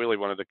I really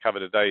wanted to cover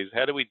today is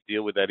how do we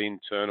deal with that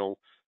internal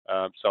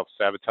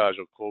self-sabotage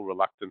or call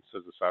reluctance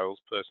as a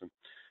salesperson.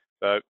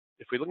 So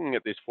if we're looking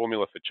at this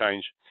formula for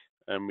change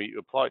and we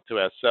apply it to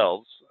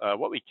ourselves,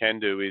 what we can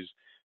do is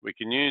we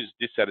can use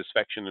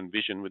dissatisfaction and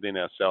vision within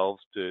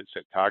ourselves to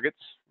set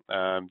targets.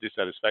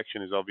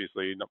 Dissatisfaction is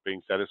obviously not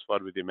being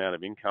satisfied with the amount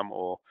of income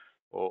or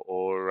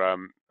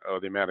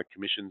the amount of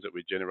commissions that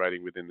we're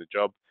generating within the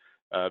job.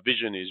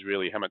 Vision is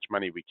really how much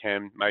money we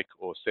can make,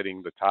 or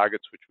setting the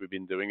targets, which we've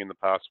been doing in the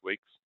past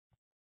weeks.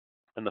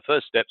 And the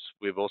first steps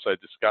we've also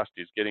discussed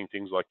is getting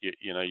things like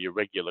your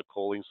regular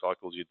calling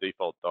cycles, your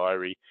default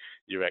diary,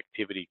 your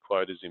activity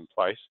quotas in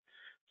place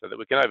so that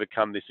we can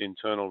overcome this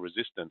internal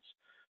resistance.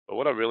 But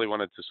what I really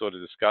wanted to sort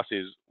of discuss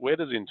is, where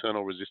does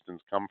internal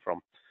resistance come from?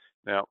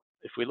 Now,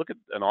 if we look at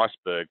an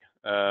iceberg,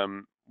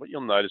 what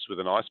you'll notice with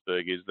an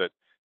iceberg is that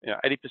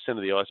 80%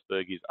 of the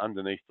iceberg is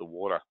underneath the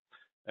water.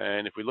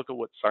 And if we look at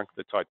what sunk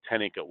the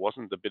Titanic, it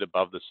wasn't the bit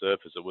above the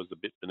surface, it was the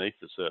bit beneath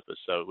the surface.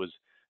 So it was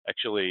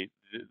actually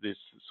this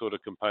sort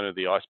of component of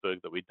the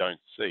iceberg that we don't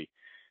see.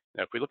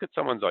 Now, if we look at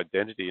someone's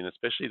identity, and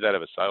especially that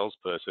of a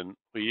salesperson,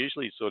 we're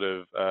usually sort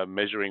of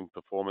measuring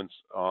performance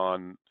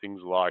on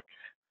things like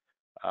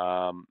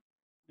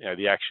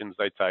the actions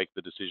they take,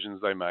 the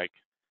decisions they make,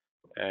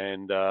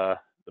 and the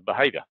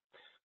behavior.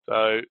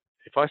 So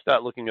if I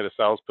start looking at a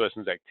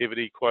salesperson's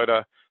activity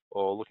quota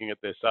or looking at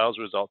their sales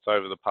results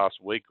over the past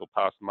week or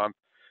past month,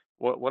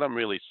 what I'm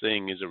really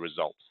seeing is a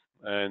result.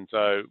 And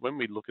so when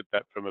we look at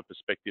that from a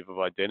perspective of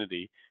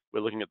identity,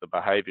 we're looking at the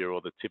behavior or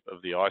the tip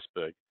of the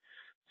iceberg.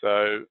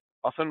 So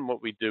often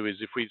what we do is,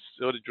 if we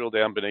sort of drill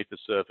down beneath the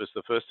surface,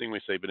 the first thing we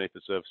see beneath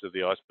the surface of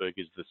the iceberg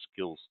is the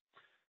skills.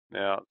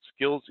 Now,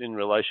 skills in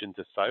relation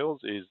to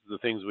sales is the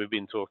things we've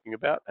been talking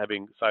about: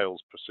 having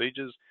sales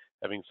procedures,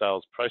 having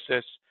sales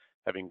process,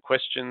 having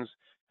questions,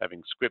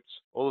 having scripts,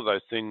 all of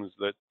those things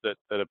that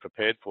are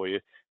prepared for you.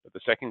 But the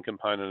second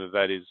component of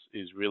that is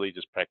really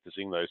just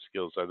practicing those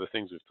skills. So the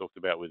things we've talked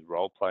about with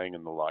role playing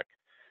and the like.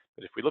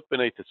 But if we look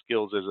beneath the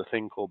skills, there's a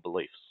thing called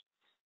beliefs.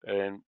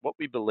 And what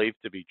we believe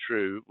to be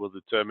true will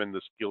determine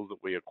the skills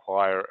that we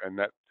acquire, and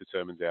that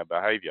determines our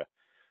behavior.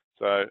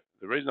 So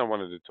the reason I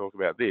wanted to talk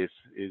about this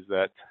is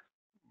that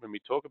when we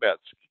talk about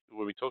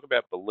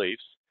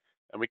beliefs,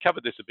 and we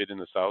covered this a bit in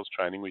the sales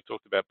training, we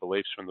talked about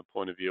beliefs from the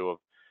point of view of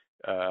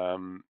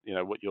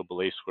what your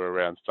beliefs were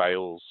around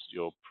sales,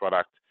 your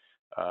product,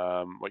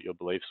 what your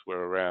beliefs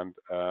were around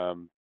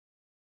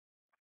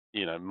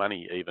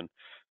money even.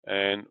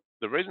 And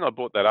the reason I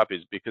brought that up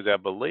is because our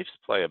beliefs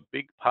play a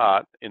big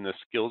part in the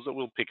skills that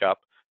we'll pick up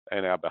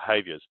and our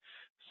behaviors.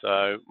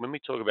 So when we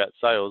talk about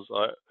sales,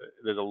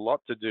 there's a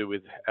lot to do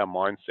with our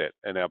mindset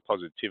and our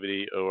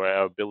positivity, or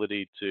our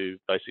ability to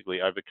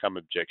basically overcome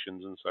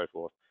objections and so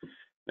forth.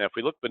 Now, if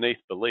we look beneath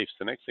beliefs,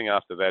 the next thing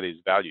after that is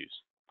values.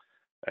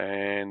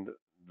 And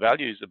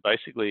values are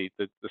basically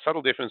the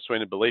subtle difference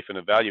between a belief and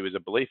a value is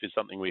a belief is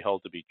something we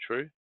hold to be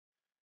true.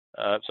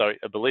 A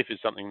belief is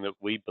something that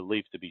we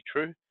believe to be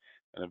true,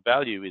 and a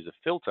value is a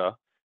filter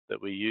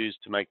that we use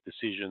to make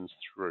decisions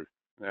through.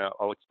 Now,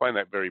 I'll explain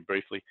that very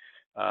briefly.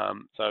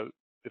 So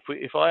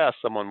if I ask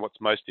someone what's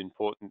most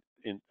important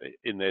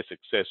in their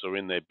success or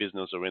in their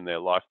business or in their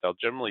life, they'll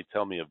generally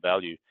tell me a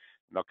value,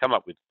 and they'll come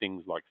up with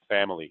things like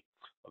family,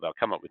 or they'll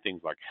come up with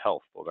things like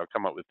health, or they'll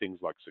come up with things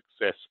like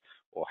success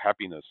or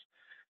happiness.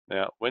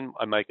 Now, when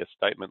I make a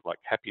statement like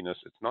happiness,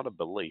 it's not a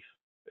belief,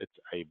 it's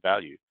a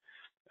value.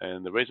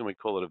 And the reason we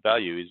call it a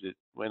value is that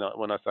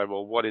when I say,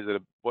 well, what is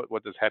it?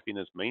 What does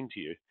happiness mean to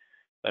you?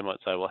 They might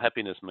say, well,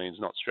 happiness means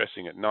not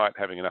stressing at night,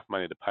 having enough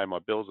money to pay my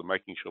bills, and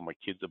making sure my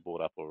kids are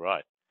brought up all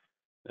right.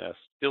 Now,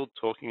 still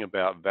talking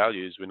about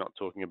values, we're not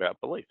talking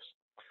about beliefs.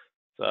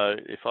 So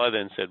if I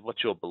then said,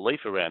 what's your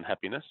belief around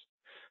happiness?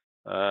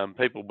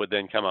 People would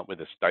then come up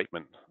with a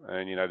statement.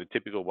 And, the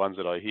typical ones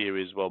that I hear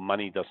is, well,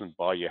 money doesn't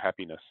buy you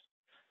happiness.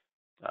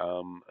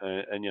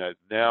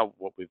 Now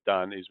what we've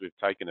done is we've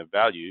taken a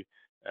value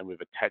and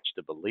we've attached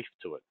a belief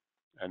to it.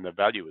 And the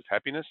value is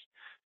happiness,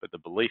 but the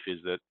belief is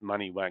that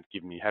money won't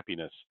give me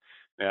happiness.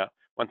 Now,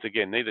 once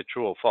again, neither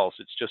true or false,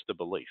 it's just a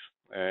belief.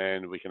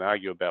 And we can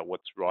argue about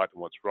what's right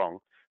and what's wrong,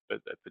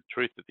 but the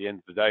truth at the end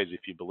of the day is,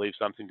 if you believe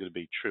something to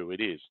be true, it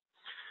is.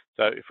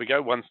 So if we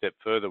go one step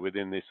further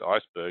within this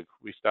iceberg,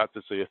 we start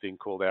to see a thing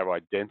called our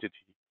identity.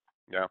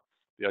 Now,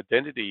 the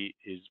identity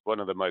is one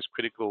of the most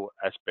critical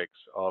aspects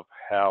of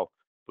how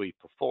we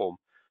perform,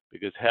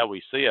 because how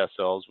we see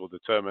ourselves will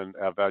determine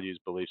our values,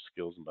 beliefs,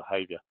 skills, and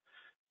behavior.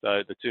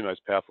 So the two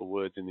most powerful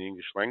words in the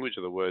English language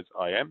are the words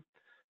I am.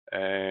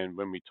 And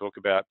when we talk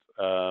about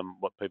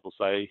what people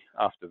say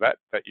after that,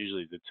 that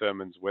usually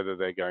determines whether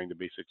they're going to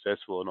be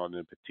successful or not in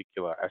a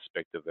particular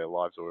aspect of their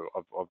lives or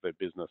of their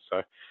business. So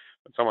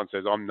when someone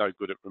says, I'm no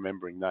good at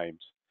remembering names,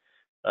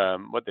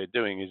 what they're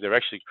doing is they're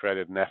actually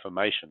created an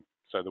affirmation.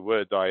 So the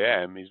word I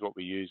am is what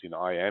we use in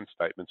I am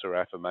statements or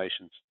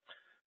affirmations.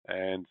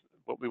 And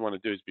what we want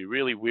to do is be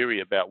really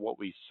wary about what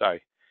we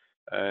say.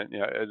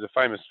 There's a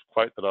famous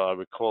quote that I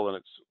recall,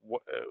 and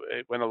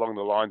it went along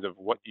the lines of,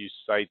 what you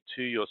say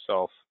to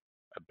yourself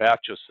about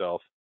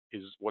yourself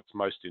is what's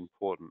most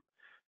important,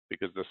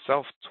 because the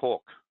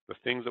self-talk, the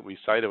things that we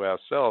say to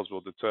ourselves,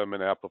 will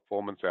determine our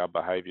performance, our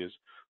behaviors,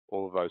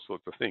 all of those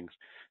sorts of things.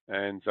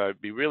 And so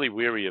be really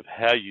wary of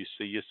how you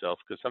see yourself,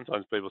 because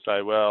sometimes people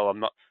say, well, I'm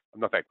not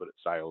that good at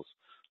sales,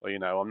 or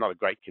I'm not a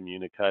great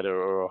communicator,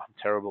 or I'm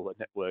terrible at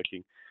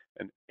networking.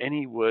 And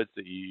any words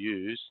that you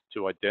use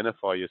to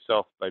identify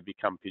yourself, they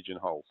become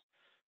pigeonholes.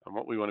 And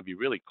what we want to be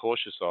really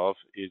cautious of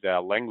is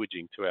our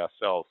languaging to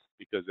ourselves,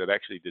 because it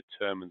actually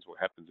determines what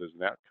happens as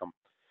an outcome.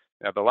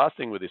 Now, the last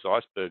thing with this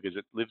iceberg is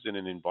it lives in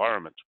an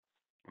environment.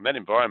 And that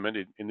environment,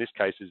 in this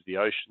case, is the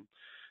ocean.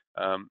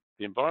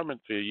 The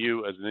environment for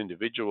you as an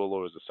individual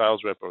or as a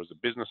sales rep or as a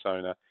business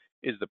owner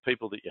is the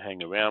people that you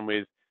hang around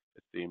with.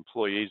 It's the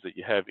employees that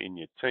you have in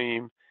your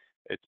team.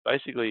 It's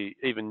basically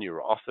even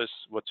your office,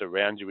 what's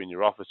around you in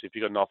your office. If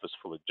you've got an office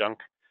full of junk,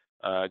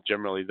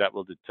 generally that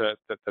will deter,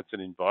 that's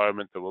an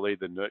environment that will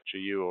either nurture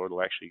you or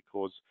it'll actually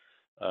cause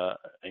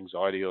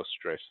anxiety or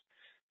stress.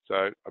 So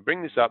I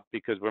bring this up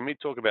because when we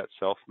talk about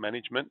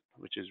self-management,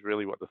 which is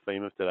really what the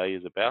theme of today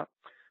is about,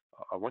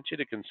 I want you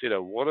to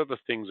consider what are the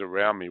things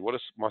around me, what are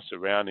my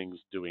surroundings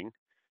doing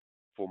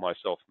for my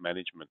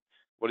self-management?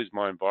 What is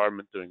my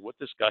environment doing? What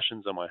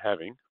discussions am I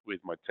having with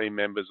my team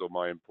members or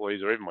my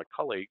employees or even my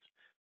colleagues,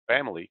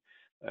 family?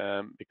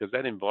 Because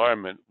that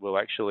environment will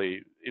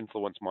actually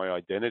influence my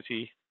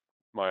identity,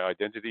 my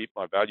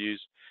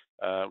values,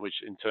 which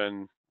in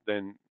turn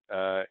then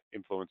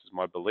influences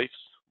my beliefs,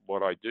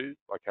 what I do,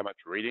 like how much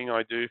reading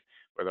I do,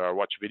 whether I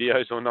watch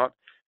videos or not,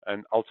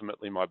 and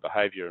ultimately my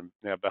behavior.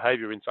 Now,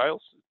 behavior in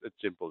sales, it's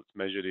simple. It's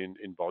measured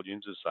in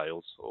volumes of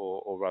sales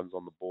or runs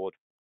on the board.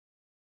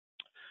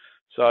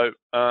 So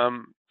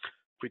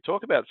if we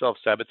talk about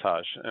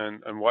self-sabotage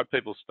and why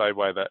people stay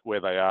where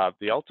they are,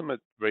 the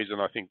ultimate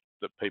reason I think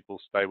that people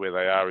stay where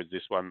they are is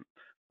this one: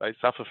 they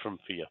suffer from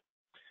fear.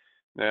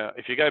 Now,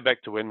 if you go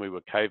back to when we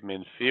were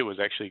cavemen, fear was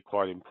actually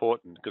quite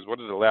important because what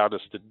it allowed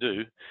us to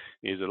do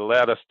is it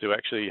allowed us to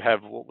actually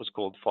have what was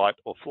called fight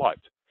or flight.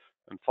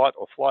 And fight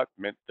or flight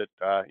meant that,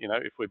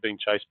 if we're being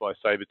chased by a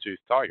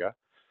saber-toothed tiger,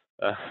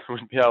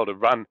 we'd be able to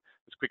run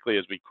as quickly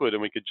as we could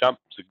and we could jump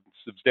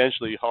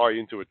substantially high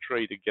into a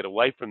tree to get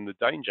away from the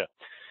danger.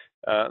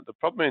 The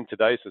problem in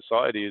today's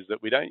society is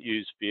that we don't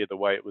use fear the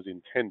way it was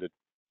intended.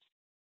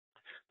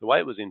 The way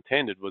it was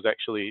intended was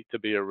actually to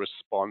be a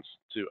response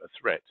to a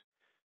threat,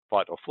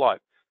 fight or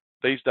flight.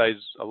 These days,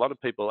 a lot of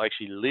people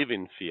actually live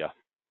in fear.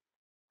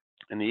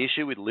 And the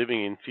issue with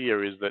living in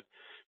fear is that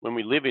when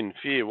we live in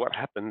fear, what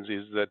happens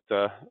is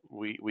that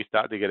we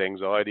start to get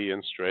anxiety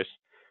and stress.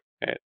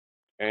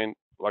 And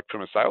like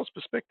from a sales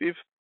perspective,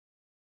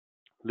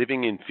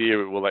 living in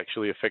fear will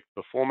actually affect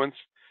performance.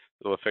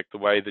 It'll affect the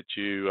way that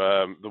you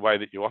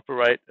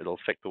operate. It'll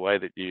affect the way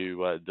that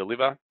you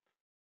deliver.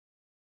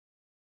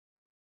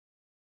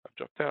 I've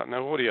dropped out.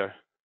 No audio.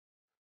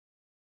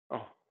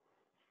 Oh,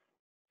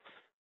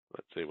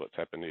 let's see what's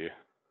happened here.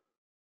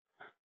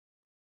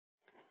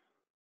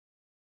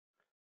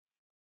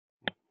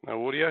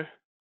 No audio.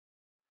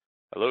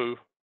 Hello.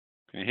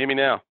 Can you hear me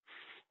now?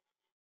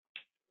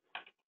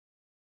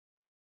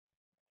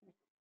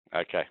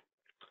 Okay.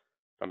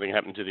 Something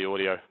happened to the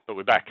audio, but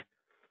we're back.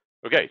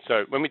 Okay,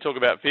 so when we talk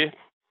about fear,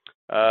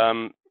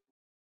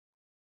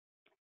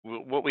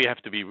 what we have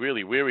to be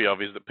really wary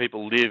of is that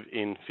people live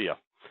in fear.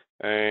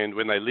 And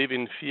when they live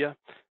in fear,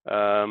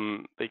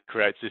 it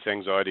creates this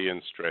anxiety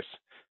and stress.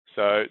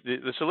 So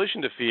the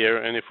solution to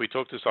fear, and if we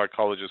talk to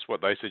psychologists,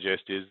 what they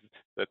suggest is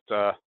that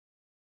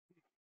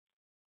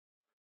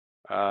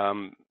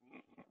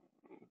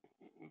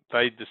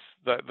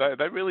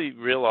they really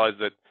realize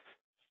that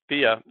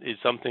fear is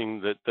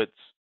something that's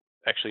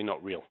actually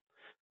not real.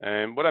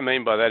 And what I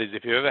mean by that is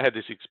if you ever had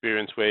this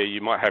experience where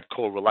you might have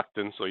core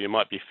reluctance or you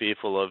might be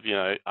fearful of,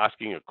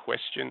 asking a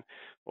question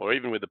or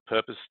even with a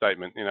purpose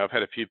statement, I've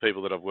had a few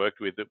people that I've worked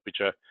with which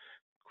are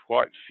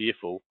quite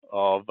fearful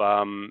of,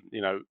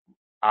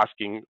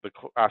 asking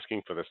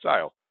for the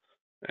sale.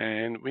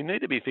 And we need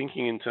to be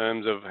thinking in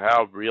terms of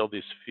how real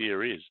this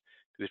fear is.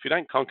 Because if you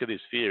don't conquer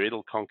this fear,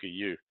 it'll conquer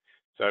you.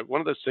 So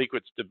one of the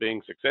secrets to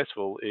being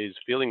successful is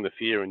feeling the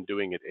fear and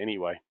doing it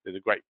anyway. There's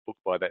a great book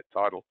by that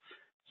title.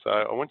 So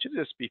I want you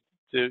to just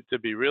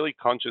be really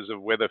conscious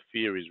of whether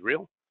fear is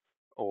real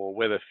or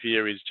whether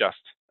fear is just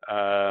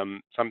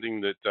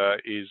something that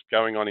is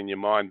going on in your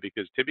mind.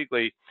 Because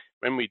typically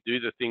when we do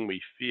the thing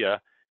we fear,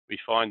 we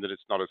find that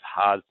it's not as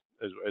hard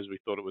as we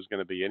thought it was going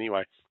to be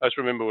anyway. I just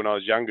remember when I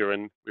was younger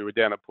and we were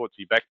down at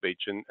Portsea Back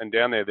Beach and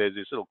down there's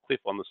this little cliff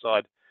on the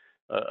side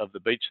of the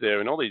beach there,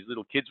 and all these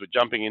little kids were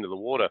jumping into the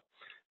water.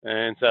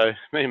 And so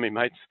me and my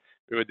mates,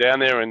 we were down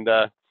there and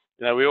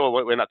we all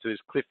went up to this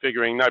cliff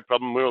figuring no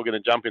problem, we're all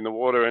going to jump in the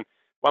water, and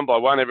one by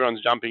one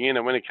everyone's jumping in,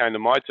 and when it came to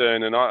my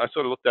turn and I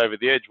sort of looked over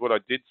the edge, what I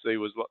did see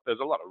was there's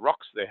a lot of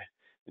rocks there,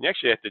 and you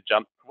actually had to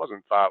jump. It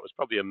wasn't far, it was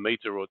probably a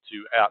metre or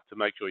two out to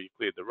make sure you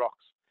cleared the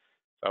rocks.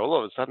 So all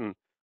of a sudden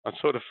I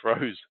sort of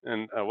froze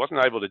and I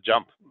wasn't able to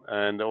jump,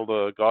 and all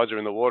the guys are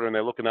in the water and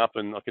they're looking up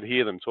and I could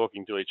hear them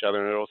talking to each other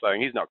and they're all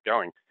saying, he's not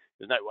going,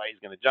 there's no way he's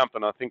going to jump.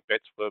 And I think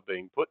bets were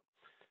being put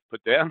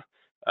down.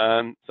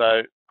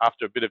 So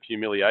after a bit of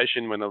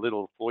humiliation, when a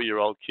little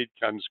 4-year-old kid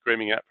came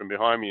screaming out from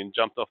behind me and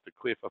jumped off the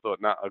cliff, I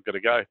thought, no, I've got to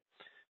go.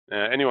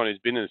 Anyone who's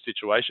been in a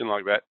situation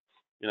like that,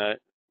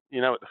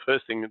 the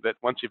first thing that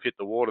once you've hit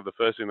the water, the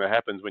first thing that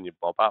happens when you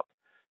bob up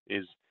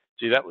is,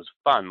 gee, that was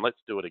fun,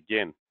 let's do it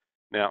again.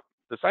 Now,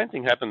 the same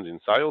thing happens in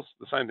sales,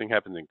 the same thing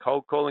happens in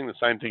cold calling, the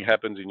same thing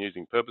happens in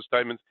using purpose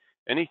statements.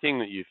 Anything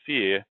that you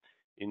fear,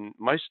 in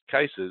most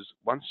cases,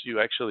 once you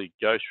actually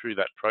go through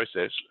that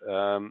process,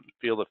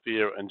 feel the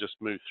fear and just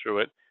move through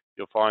it,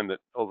 you'll find that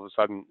all of a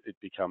sudden it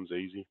becomes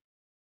easy.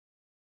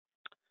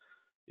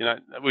 you know,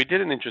 we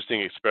did an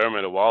interesting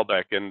experiment a while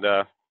back, and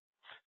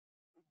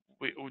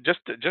we just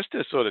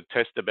to sort of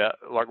test about,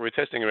 like, we're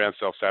testing around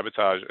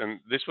self-sabotage, and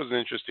this was an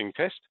interesting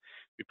test.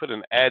 We put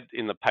an ad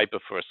in the paper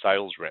for a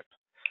sales rep,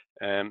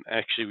 and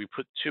actually we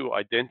put two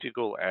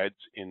identical ads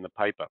in the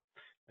paper,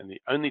 and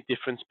the only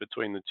difference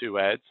between the two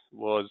ads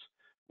was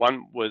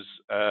one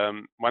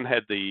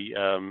had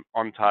the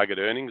on-target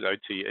earnings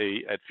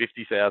 (OTE) at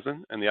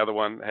 50,000, and the other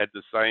one had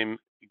the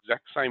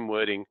exact same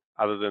wording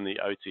other than the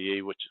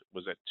OTE, which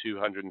was at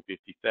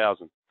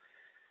 250,000.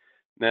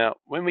 Now,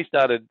 when we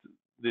started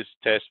this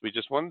test, we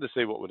just wanted to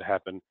see what would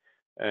happen,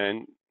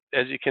 and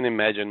as you can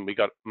imagine, we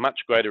got much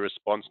greater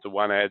response to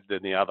one ad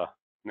than the other.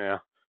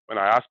 Now, when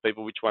I ask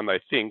people which one they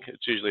think,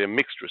 it's usually a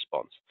mixed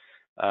response.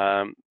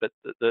 But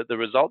the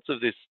results of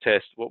this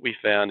test, what we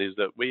found is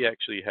that we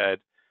actually had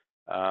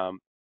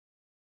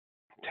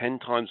 10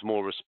 times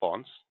more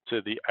response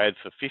to the ad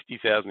for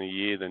 50,000 a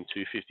year than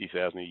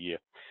 250,000 a year.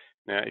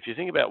 Now, if you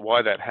think about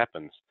why that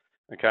happens,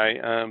 okay,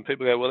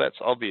 people go, well,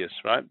 that's obvious,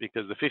 right?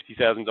 Because the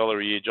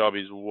 $50,000 a year job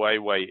is way,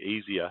 way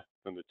easier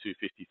than the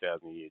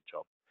 $250,000 a year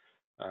job.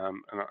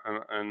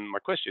 And my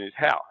question is,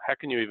 how? How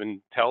can you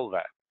even tell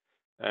that?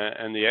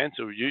 And the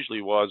answer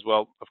usually was,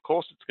 well, of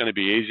course it's going to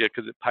be easier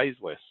because it pays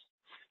less.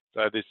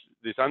 So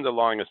this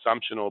underlying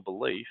assumption or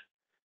belief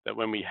that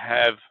when we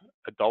have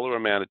a dollar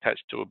amount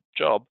attached to a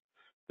job,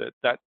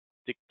 that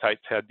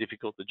dictates how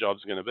difficult the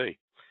job's going to be.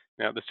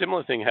 Now, the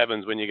similar thing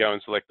happens when you go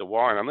and select a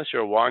wine. Unless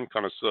you're a wine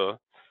connoisseur,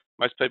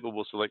 most people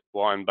will select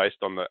wine based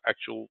on the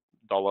actual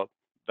dollar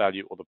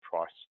value or the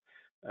price.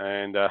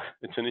 And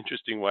it's an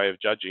interesting way of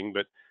judging,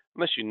 but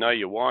unless you know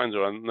your wines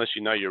or unless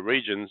you know your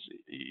regions,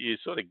 you're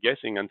sort of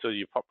guessing until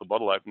you pop the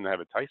bottle open and have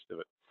a taste of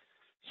it.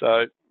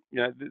 So, you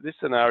know, this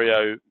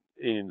scenario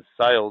in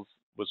sales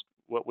was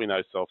what we know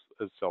as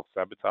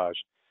self-sabotage.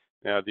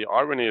 Now, the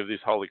irony of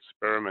this whole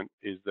experiment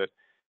is that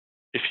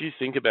if you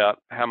think about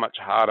how much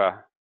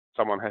harder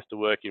someone has to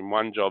work in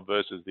one job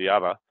versus the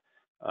other,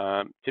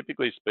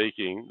 typically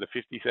speaking, the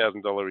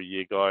 $50,000 a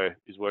year guy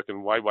is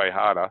working way, way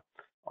harder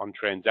on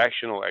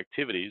transactional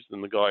activities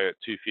than the guy at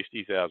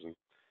 $250,000.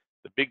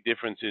 The big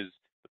difference is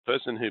the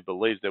person who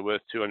believes they're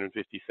worth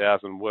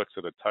 $250,000 works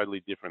at a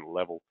totally different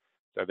level.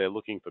 So they're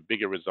looking for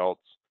bigger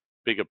results,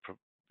 bigger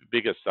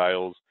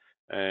sales,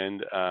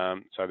 and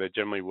so they're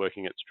generally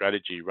working at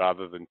strategy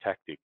rather than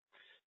tactic.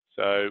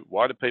 So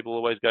why do people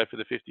always go for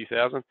the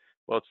 50,000?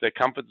 Well, it's their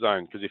comfort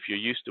zone, because if you're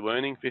used to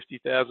earning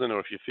 50,000, or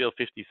if you feel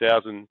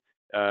 50,000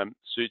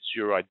 suits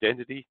your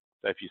identity,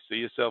 so if you see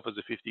yourself as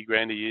a 50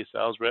 grand a year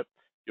sales rep,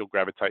 you'll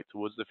gravitate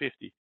towards the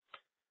 50.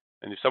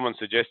 And if someone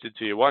suggested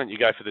to you, why don't you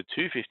go for the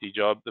 250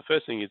 job, the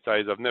first thing you'd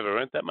say is, I've never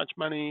earned that much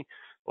money,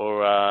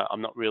 or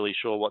I'm not really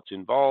sure what's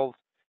involved.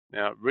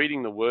 Now,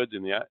 reading the words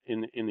in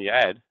the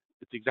ad,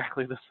 it's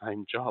exactly the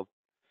same job.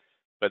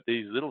 But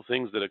these little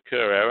things that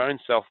occur, our own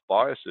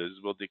self-biases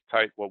will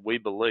dictate what we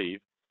believe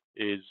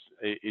is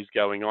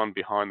going on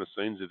behind the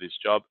scenes of this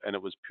job, and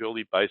it was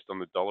purely based on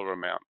the dollar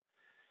amount.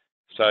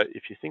 So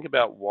if you think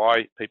about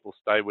why people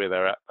stay where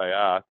they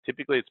are,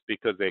 typically it's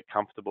because they're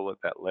comfortable at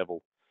that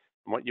level.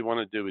 And what you want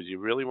to do is you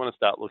really want to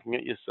start looking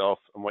at yourself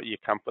and what your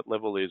comfort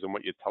level is and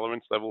what your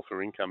tolerance level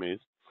for income is,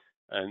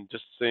 and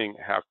just seeing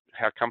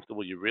how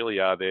comfortable you really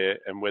are there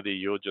and whether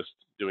you're just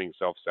doing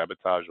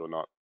self-sabotage or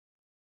not.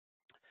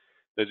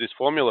 There's this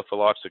formula for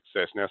life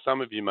success. Now, some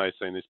of you may have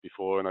seen this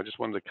before, and I just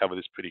wanted to cover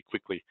this pretty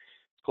quickly.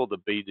 It's called the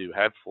Be, Do,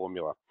 Have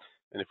formula.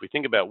 And if we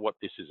think about what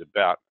this is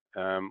about,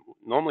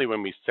 normally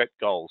when we set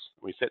goals,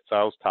 we set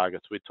sales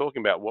targets, we're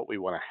talking about what we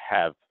want to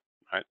have,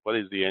 right? What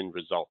is the end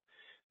result?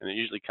 And it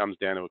usually comes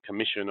down to a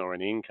commission or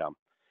an income.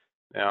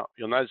 Now,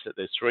 you'll notice that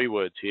there's three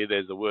words here.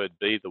 There's the word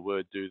be, the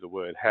word do, the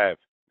word have.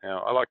 Now,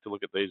 I like to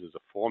look at these as a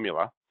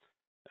formula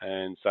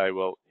and say,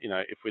 well, you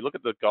know, if we look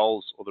at the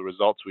goals or the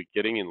results we're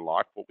getting in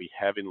life, what we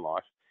have in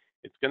life,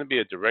 it's going to be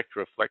a direct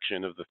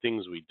reflection of the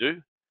things we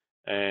do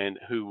and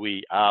who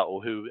we are,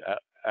 or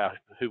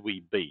who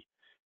we be,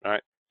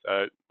 right?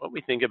 So what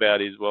we think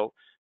about is, well,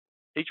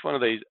 each one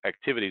of these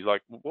activities,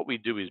 like what we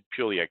do is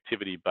purely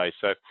activity based.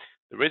 So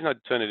the reason I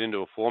turn it into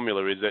a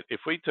formula is that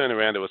if we turn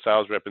around to a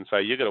sales rep and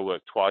say, you've got to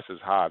work twice as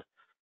hard.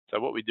 So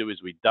what we do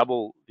is we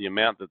double the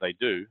amount that they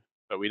do,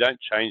 but we don't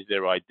change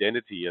their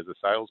identity as a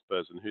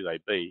salesperson, who they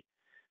be.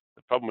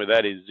 The problem with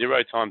that is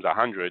 0 times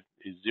 100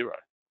 is 0.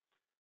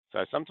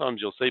 So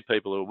sometimes you'll see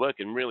people who are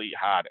working really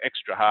hard,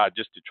 extra hard,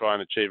 just to try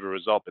and achieve a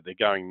result, but they're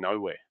going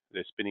nowhere.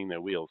 They're spinning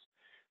their wheels.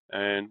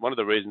 And one of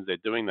the reasons they're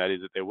doing that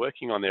is that they're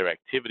working on their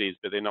activities,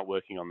 but they're not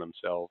working on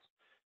themselves.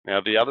 Now,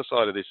 the other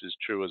side of this is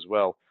true as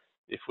well.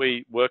 If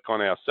we work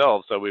on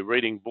ourselves, so we're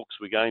reading books,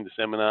 we're going to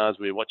seminars,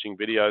 we're watching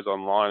videos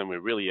online, and we're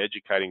really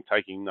educating,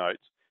 taking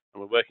notes,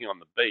 and we're working on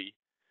the be,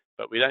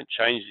 but we don't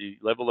change the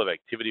level of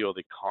activity or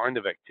the kind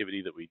of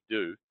activity that we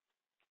do,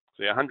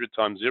 so 100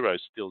 times 0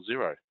 is still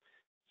 0.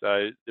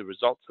 So the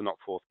results are not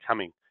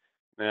forthcoming.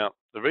 Now,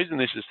 the reason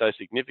this is so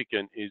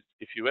significant is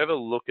if you ever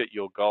look at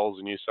your goals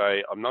and you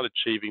say, I'm not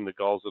achieving the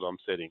goals that I'm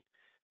setting,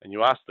 and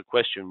you ask the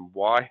question,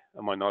 why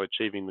am I not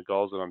achieving the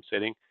goals that I'm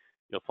setting?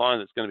 You'll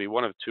find it's going to be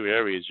one of two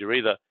areas. You're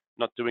either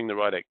not doing the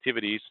right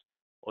activities,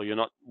 or you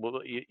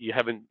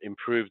haven't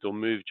improved or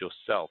moved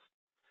yourself.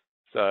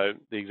 So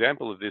the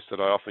example of this that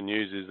I often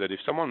use is that if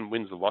someone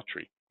wins the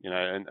lottery,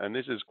 and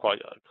this is quite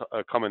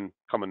a common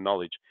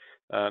knowledge,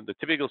 the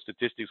typical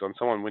statistics on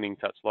someone winning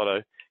Touch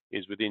Lotto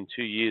is within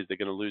 2 years they're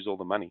going to lose all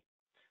the money.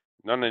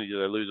 Not only do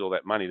they lose all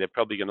that money, they're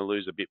probably going to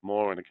lose a bit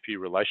more and a few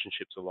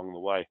relationships along the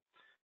way.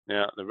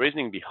 Now, the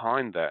reasoning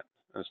behind that,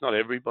 and it's not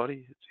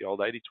everybody, it's the old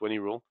 80-20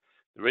 rule.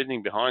 The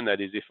reasoning behind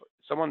that is if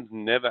someone's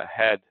never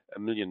had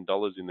 $1 million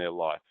in their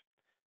life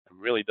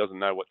and really doesn't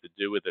know what to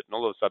do with it, and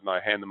all of a sudden I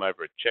hand them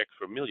over a check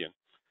for $1 million,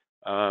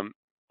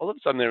 all of a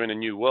sudden they're in a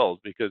new world,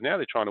 because now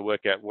they're trying to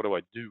work out, what do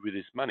I do with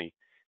this money?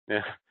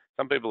 Now,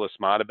 some people are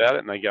smart about it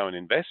and they go and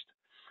invest,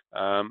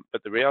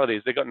 but the reality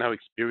is they've got no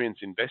experience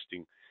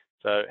investing.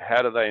 So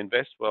how do they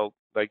invest? Well,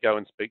 they go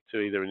and speak to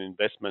either an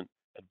investment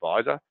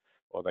advisor,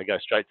 or they go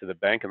straight to the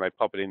bank and they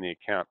pop it in the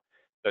account.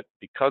 But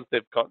because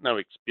they've got no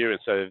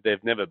experience, so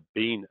they've never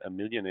been a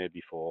millionaire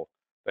before,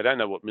 they don't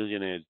know what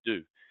millionaires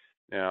do.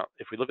 Now,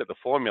 if we look at the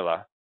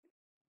formula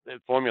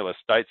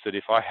states that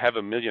if I have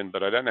 $1 million,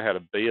 but I don't know how to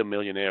be a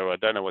millionaire, or I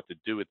don't know what to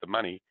do with the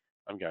money,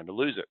 I'm going to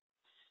lose it.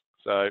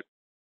 So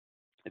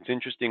it's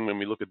interesting when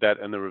we look at that,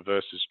 and the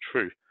reverse is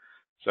true.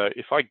 So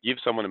if I give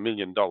someone $1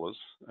 million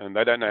and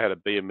they don't know how to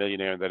be a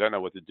millionaire and they don't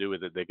know what to do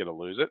with it, they're going to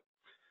lose it.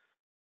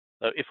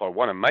 So if I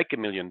want to make $1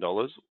 million,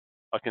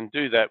 I can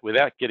do that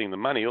without getting the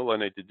money. All I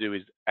need to do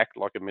is act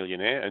like a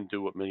millionaire and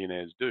do what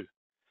millionaires do.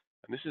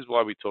 And this is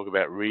why we talk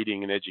about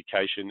reading and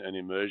education and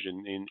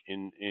immersion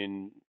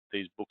in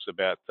these books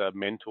about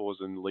mentors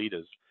and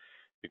leaders.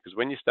 Because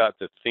when you start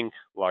to think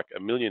like a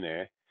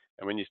millionaire,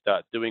 and when you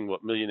start doing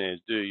what millionaires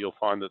do, you'll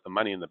find that the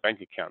money in the bank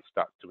account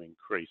starts to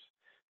increase.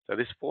 So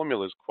this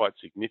formula is quite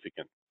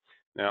significant.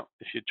 Now,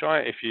 if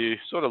you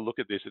sort of look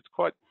at this, it's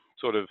quite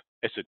sort of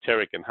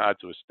esoteric and hard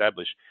to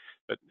establish.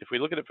 But if we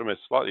look at it from a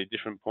slightly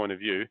different point of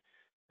view,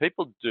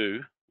 people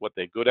do what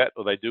they're good at,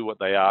 or they do what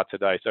they are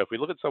today. So if we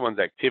look at someone's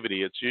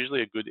activity, it's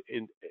usually a good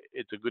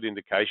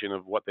indication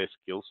of what their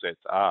skill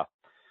sets are.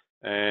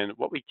 And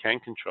what we can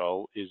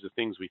control is the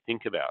things we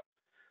think about.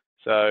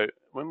 So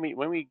when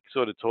we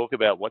sort of talk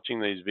about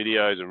watching these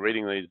videos and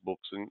reading these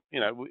books, and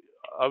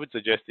I would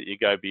suggest that you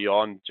go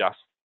beyond just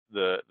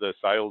the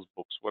sales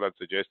books. What I'd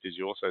suggest is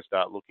you also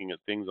start looking at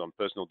things on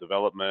personal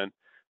development,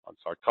 on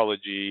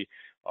psychology,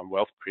 on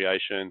wealth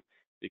creation,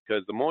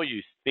 because the more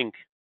you think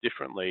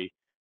differently,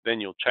 then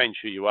you'll change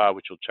who you are,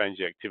 which will change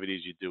the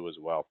activities you do as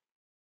well.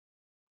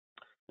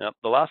 Now,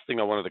 the last thing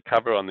I wanted to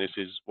cover on this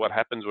is what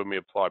happens when we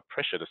apply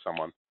pressure to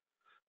someone.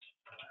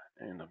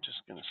 And I'm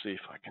just going to see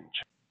if I can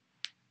check.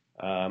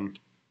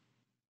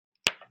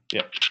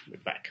 Yep, we're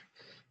back.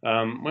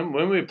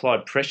 When we apply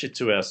pressure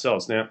to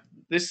ourselves, now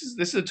this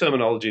is a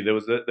terminology. There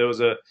was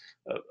a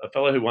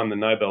fellow who won the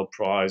Nobel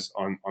Prize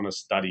on a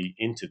study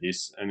into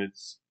this, and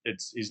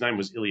his name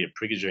was Ilya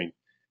Prigogine.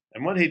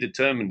 And what he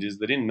determined is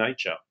that in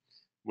nature,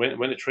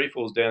 when a tree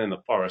falls down in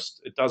the forest,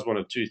 it does one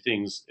of two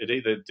things. It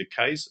either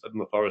decays on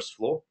the forest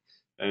floor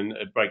and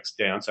it breaks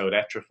down, so it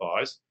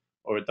atrophies,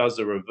 or it does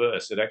the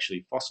reverse. It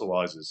actually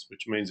fossilizes,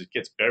 which means it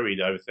gets buried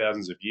over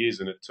thousands of years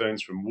and it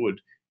turns from wood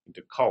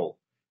into coal.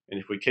 And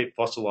if we keep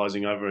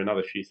fossilizing over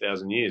another few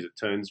thousand years, it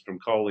turns from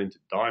coal into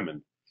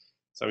diamond.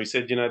 So he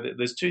said,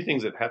 there's two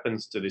things that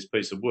happens to this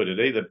piece of wood. It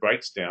either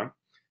breaks down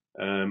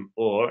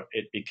or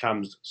it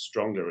becomes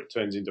stronger. It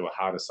turns into a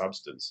harder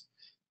substance.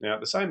 Now,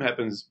 the same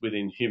happens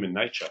within human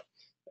nature.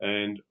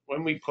 And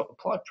when we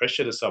apply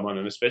pressure to someone,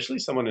 and especially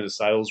someone in a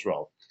sales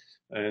role,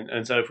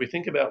 and so if we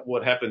think about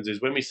what happens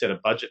is when we set a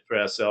budget for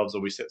ourselves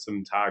or we set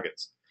some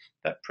targets,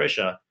 that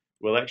pressure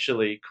will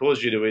actually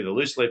cause you to either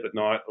lose sleep at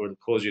night or it'll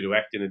cause you to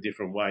act in a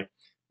different way.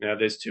 Now,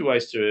 there's two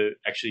ways to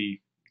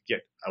actually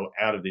get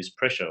out of this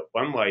pressure.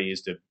 One way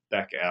is to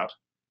back out,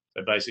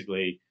 so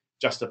basically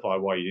justify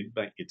why you didn't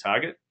make your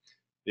target.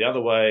 The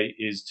other way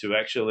is to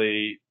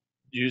actually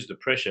use the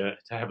pressure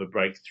to have a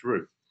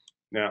breakthrough.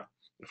 Now,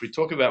 if we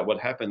talk about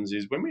what happens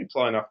is when we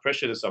apply enough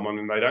pressure to someone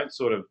and they don't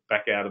sort of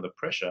back out of the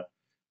pressure,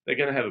 they're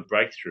going to have a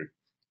breakthrough.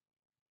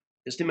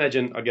 Just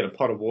imagine I get a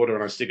pot of water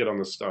and I stick it on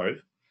the stove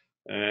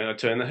and I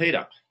turn the heat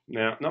up.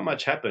 Now, not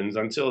much happens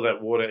until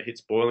that water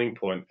hits boiling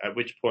point, at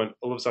which point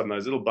all of a sudden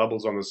those little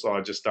bubbles on the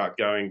side just start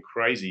going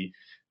crazy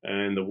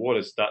and the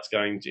water starts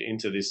going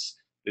into this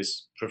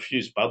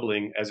profuse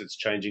bubbling as it's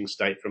changing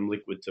state from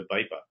liquid to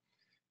vapor.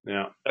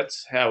 Now,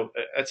 that's how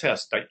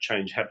state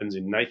change happens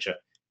in nature.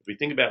 If we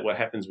think about what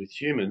happens with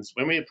humans,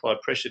 when we apply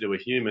pressure to a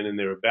human and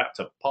they're about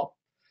to pop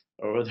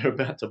or they're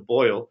about to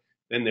boil,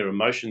 then their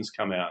emotions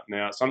come out.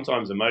 Now,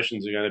 sometimes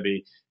emotions are going to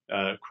be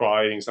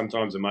crying.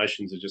 Sometimes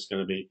emotions are just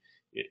going to be,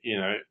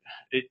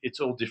 it's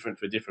all different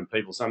for different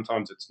people.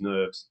 Sometimes it's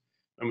nerves.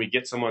 When we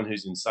get someone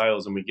who's in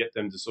sales and we get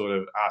them to sort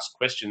of ask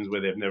questions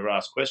where they've never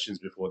asked questions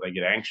before, they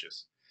get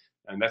anxious.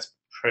 And that's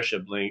pressure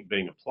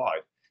being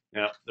applied.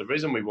 Now, the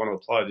reason we want to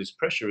apply this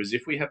pressure is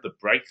if we have the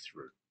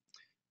breakthrough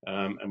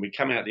and we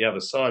come out the other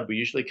side, we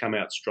usually come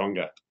out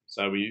stronger.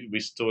 So we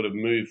sort of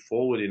move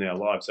forward in our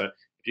lives. So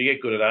if you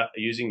get good at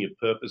using your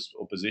purpose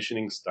or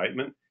positioning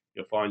statement,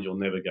 you'll find you'll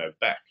never go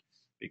back.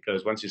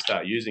 because once you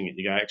start using it,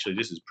 you go, actually,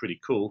 this is pretty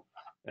cool,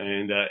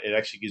 and it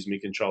actually gives me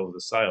control of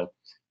the sale.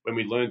 When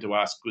we learn to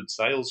ask good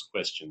sales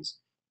questions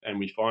and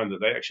we find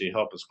that they actually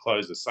help us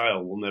close the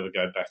sale, we'll never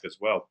go back as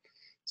well.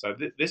 So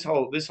this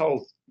whole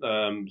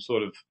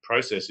sort of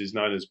process is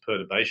known as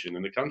perturbation,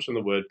 and it comes from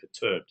the word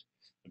perturbed.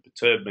 And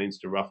perturb means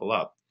to ruffle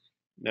up.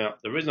 Now,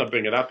 the reason I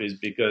bring it up is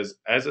because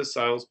as a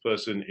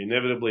salesperson,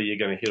 inevitably you're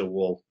going to hit a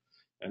wall.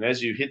 And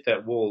as you hit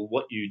that wall,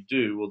 what you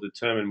do will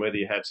determine whether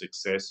you have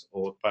success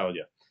or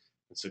failure.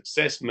 And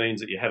success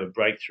means that you have a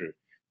breakthrough.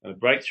 And a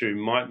breakthrough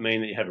might mean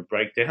that you have a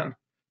breakdown,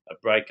 a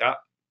break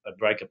up, a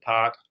break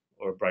apart,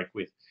 or a break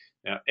with.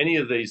 Now, any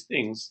of these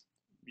things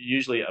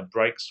usually are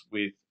breaks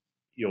with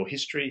your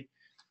history,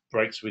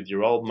 breaks with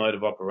your old mode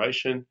of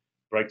operation,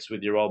 breaks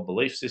with your old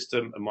belief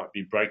system. It might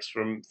be breaks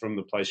from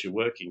the place you're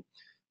working.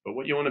 But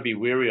what you want to be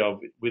wary of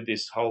with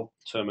this whole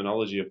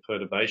terminology of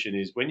perturbation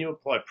is when you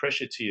apply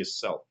pressure to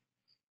yourself,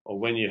 or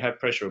when you have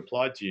pressure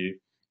applied to you,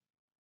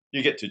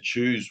 you get to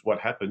choose what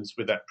happens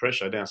with that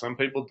pressure. Now, some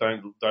people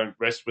don't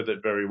rest with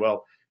it very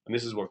well, and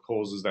this is what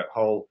causes that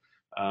whole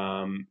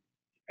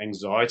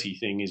anxiety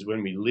thing, is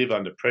when we live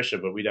under pressure,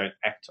 but we don't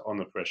act on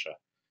the pressure.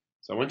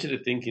 So I want you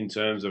to think in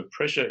terms of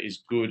pressure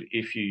is good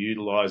if you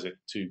utilize it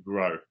to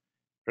grow.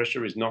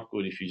 Pressure is not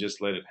good if you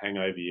just let it hang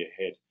over your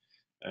head.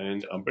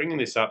 And I'm bringing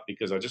this up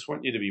because I just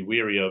want you to be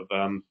wary of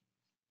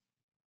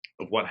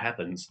what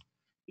happens,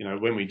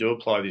 when we do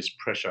apply this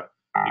pressure,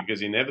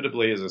 because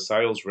inevitably as a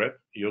sales rep,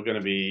 you're going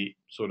to be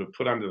sort of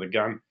put under the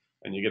gun,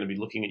 and you're going to be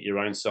looking at your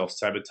own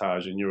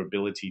self-sabotage and your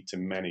ability to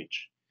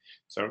manage.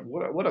 So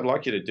what I'd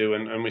like you to do,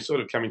 and we're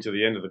sort of coming to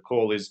the end of the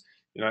call, is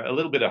a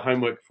little bit of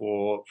homework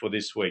for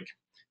this week.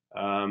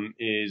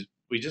 Is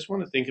we just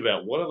want to think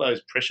about what are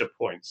those pressure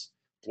points,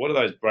 what are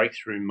those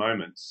breakthrough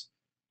moments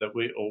that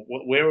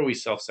where are we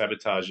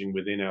self-sabotaging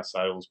within our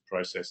sales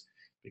process?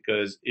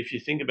 Because if you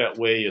think about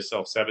where you're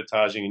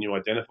self-sabotaging and you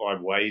identify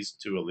ways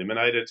to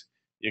eliminate it,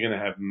 you're going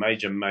to have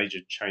major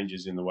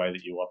changes in the way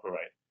that you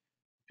operate,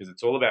 because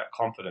it's all about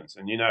confidence,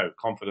 and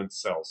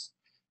confidence sells.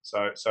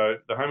 So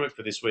the homework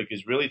for this week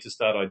is really to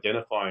start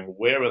identifying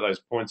where are those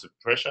points of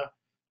pressure,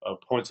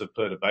 points of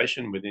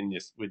perturbation within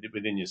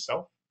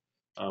yourself.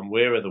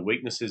 Where are the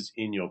weaknesses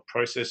in your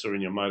process or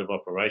in your mode of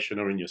operation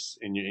or in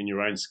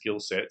your own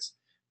skill sets,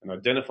 and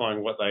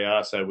identifying what they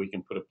are so we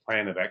can put a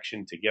plan of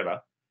action together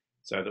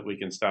so that we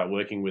can start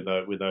working with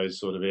those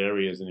sort of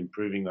areas and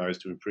improving those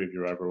to improve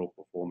your overall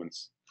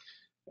performance.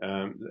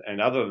 And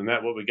other than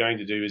that, what we're going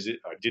to do is,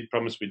 I did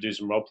promise we'd do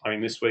some role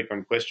playing this week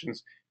on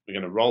questions. We're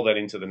going to roll that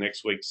into the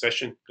next week's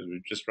session because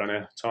we've just run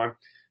out of time.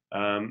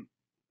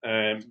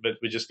 But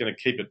we're just going to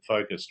keep it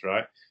focused,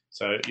 right?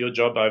 So your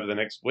job over the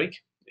next week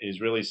is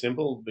really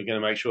simple. We're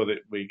going to make sure that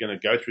we're going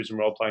to go through some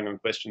role playing on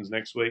questions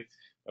next week.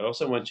 I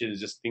also want you to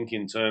just think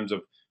in terms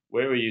of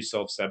where are you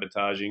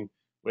self-sabotaging?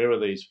 Where are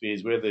these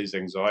fears? Where are these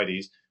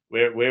anxieties?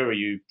 Where are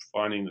you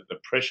finding that the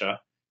pressure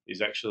is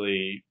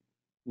actually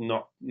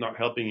not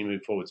helping you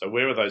move forward? So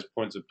where are those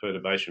points of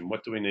perturbation?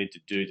 What do we need to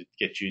do to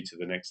get you to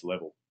the next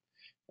level?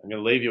 I'm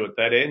going to leave you at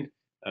that end.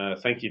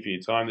 Thank you for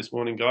your time this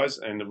morning, guys,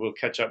 and we'll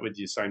catch up with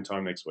you same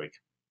time next week.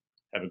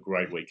 Have a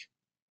great week.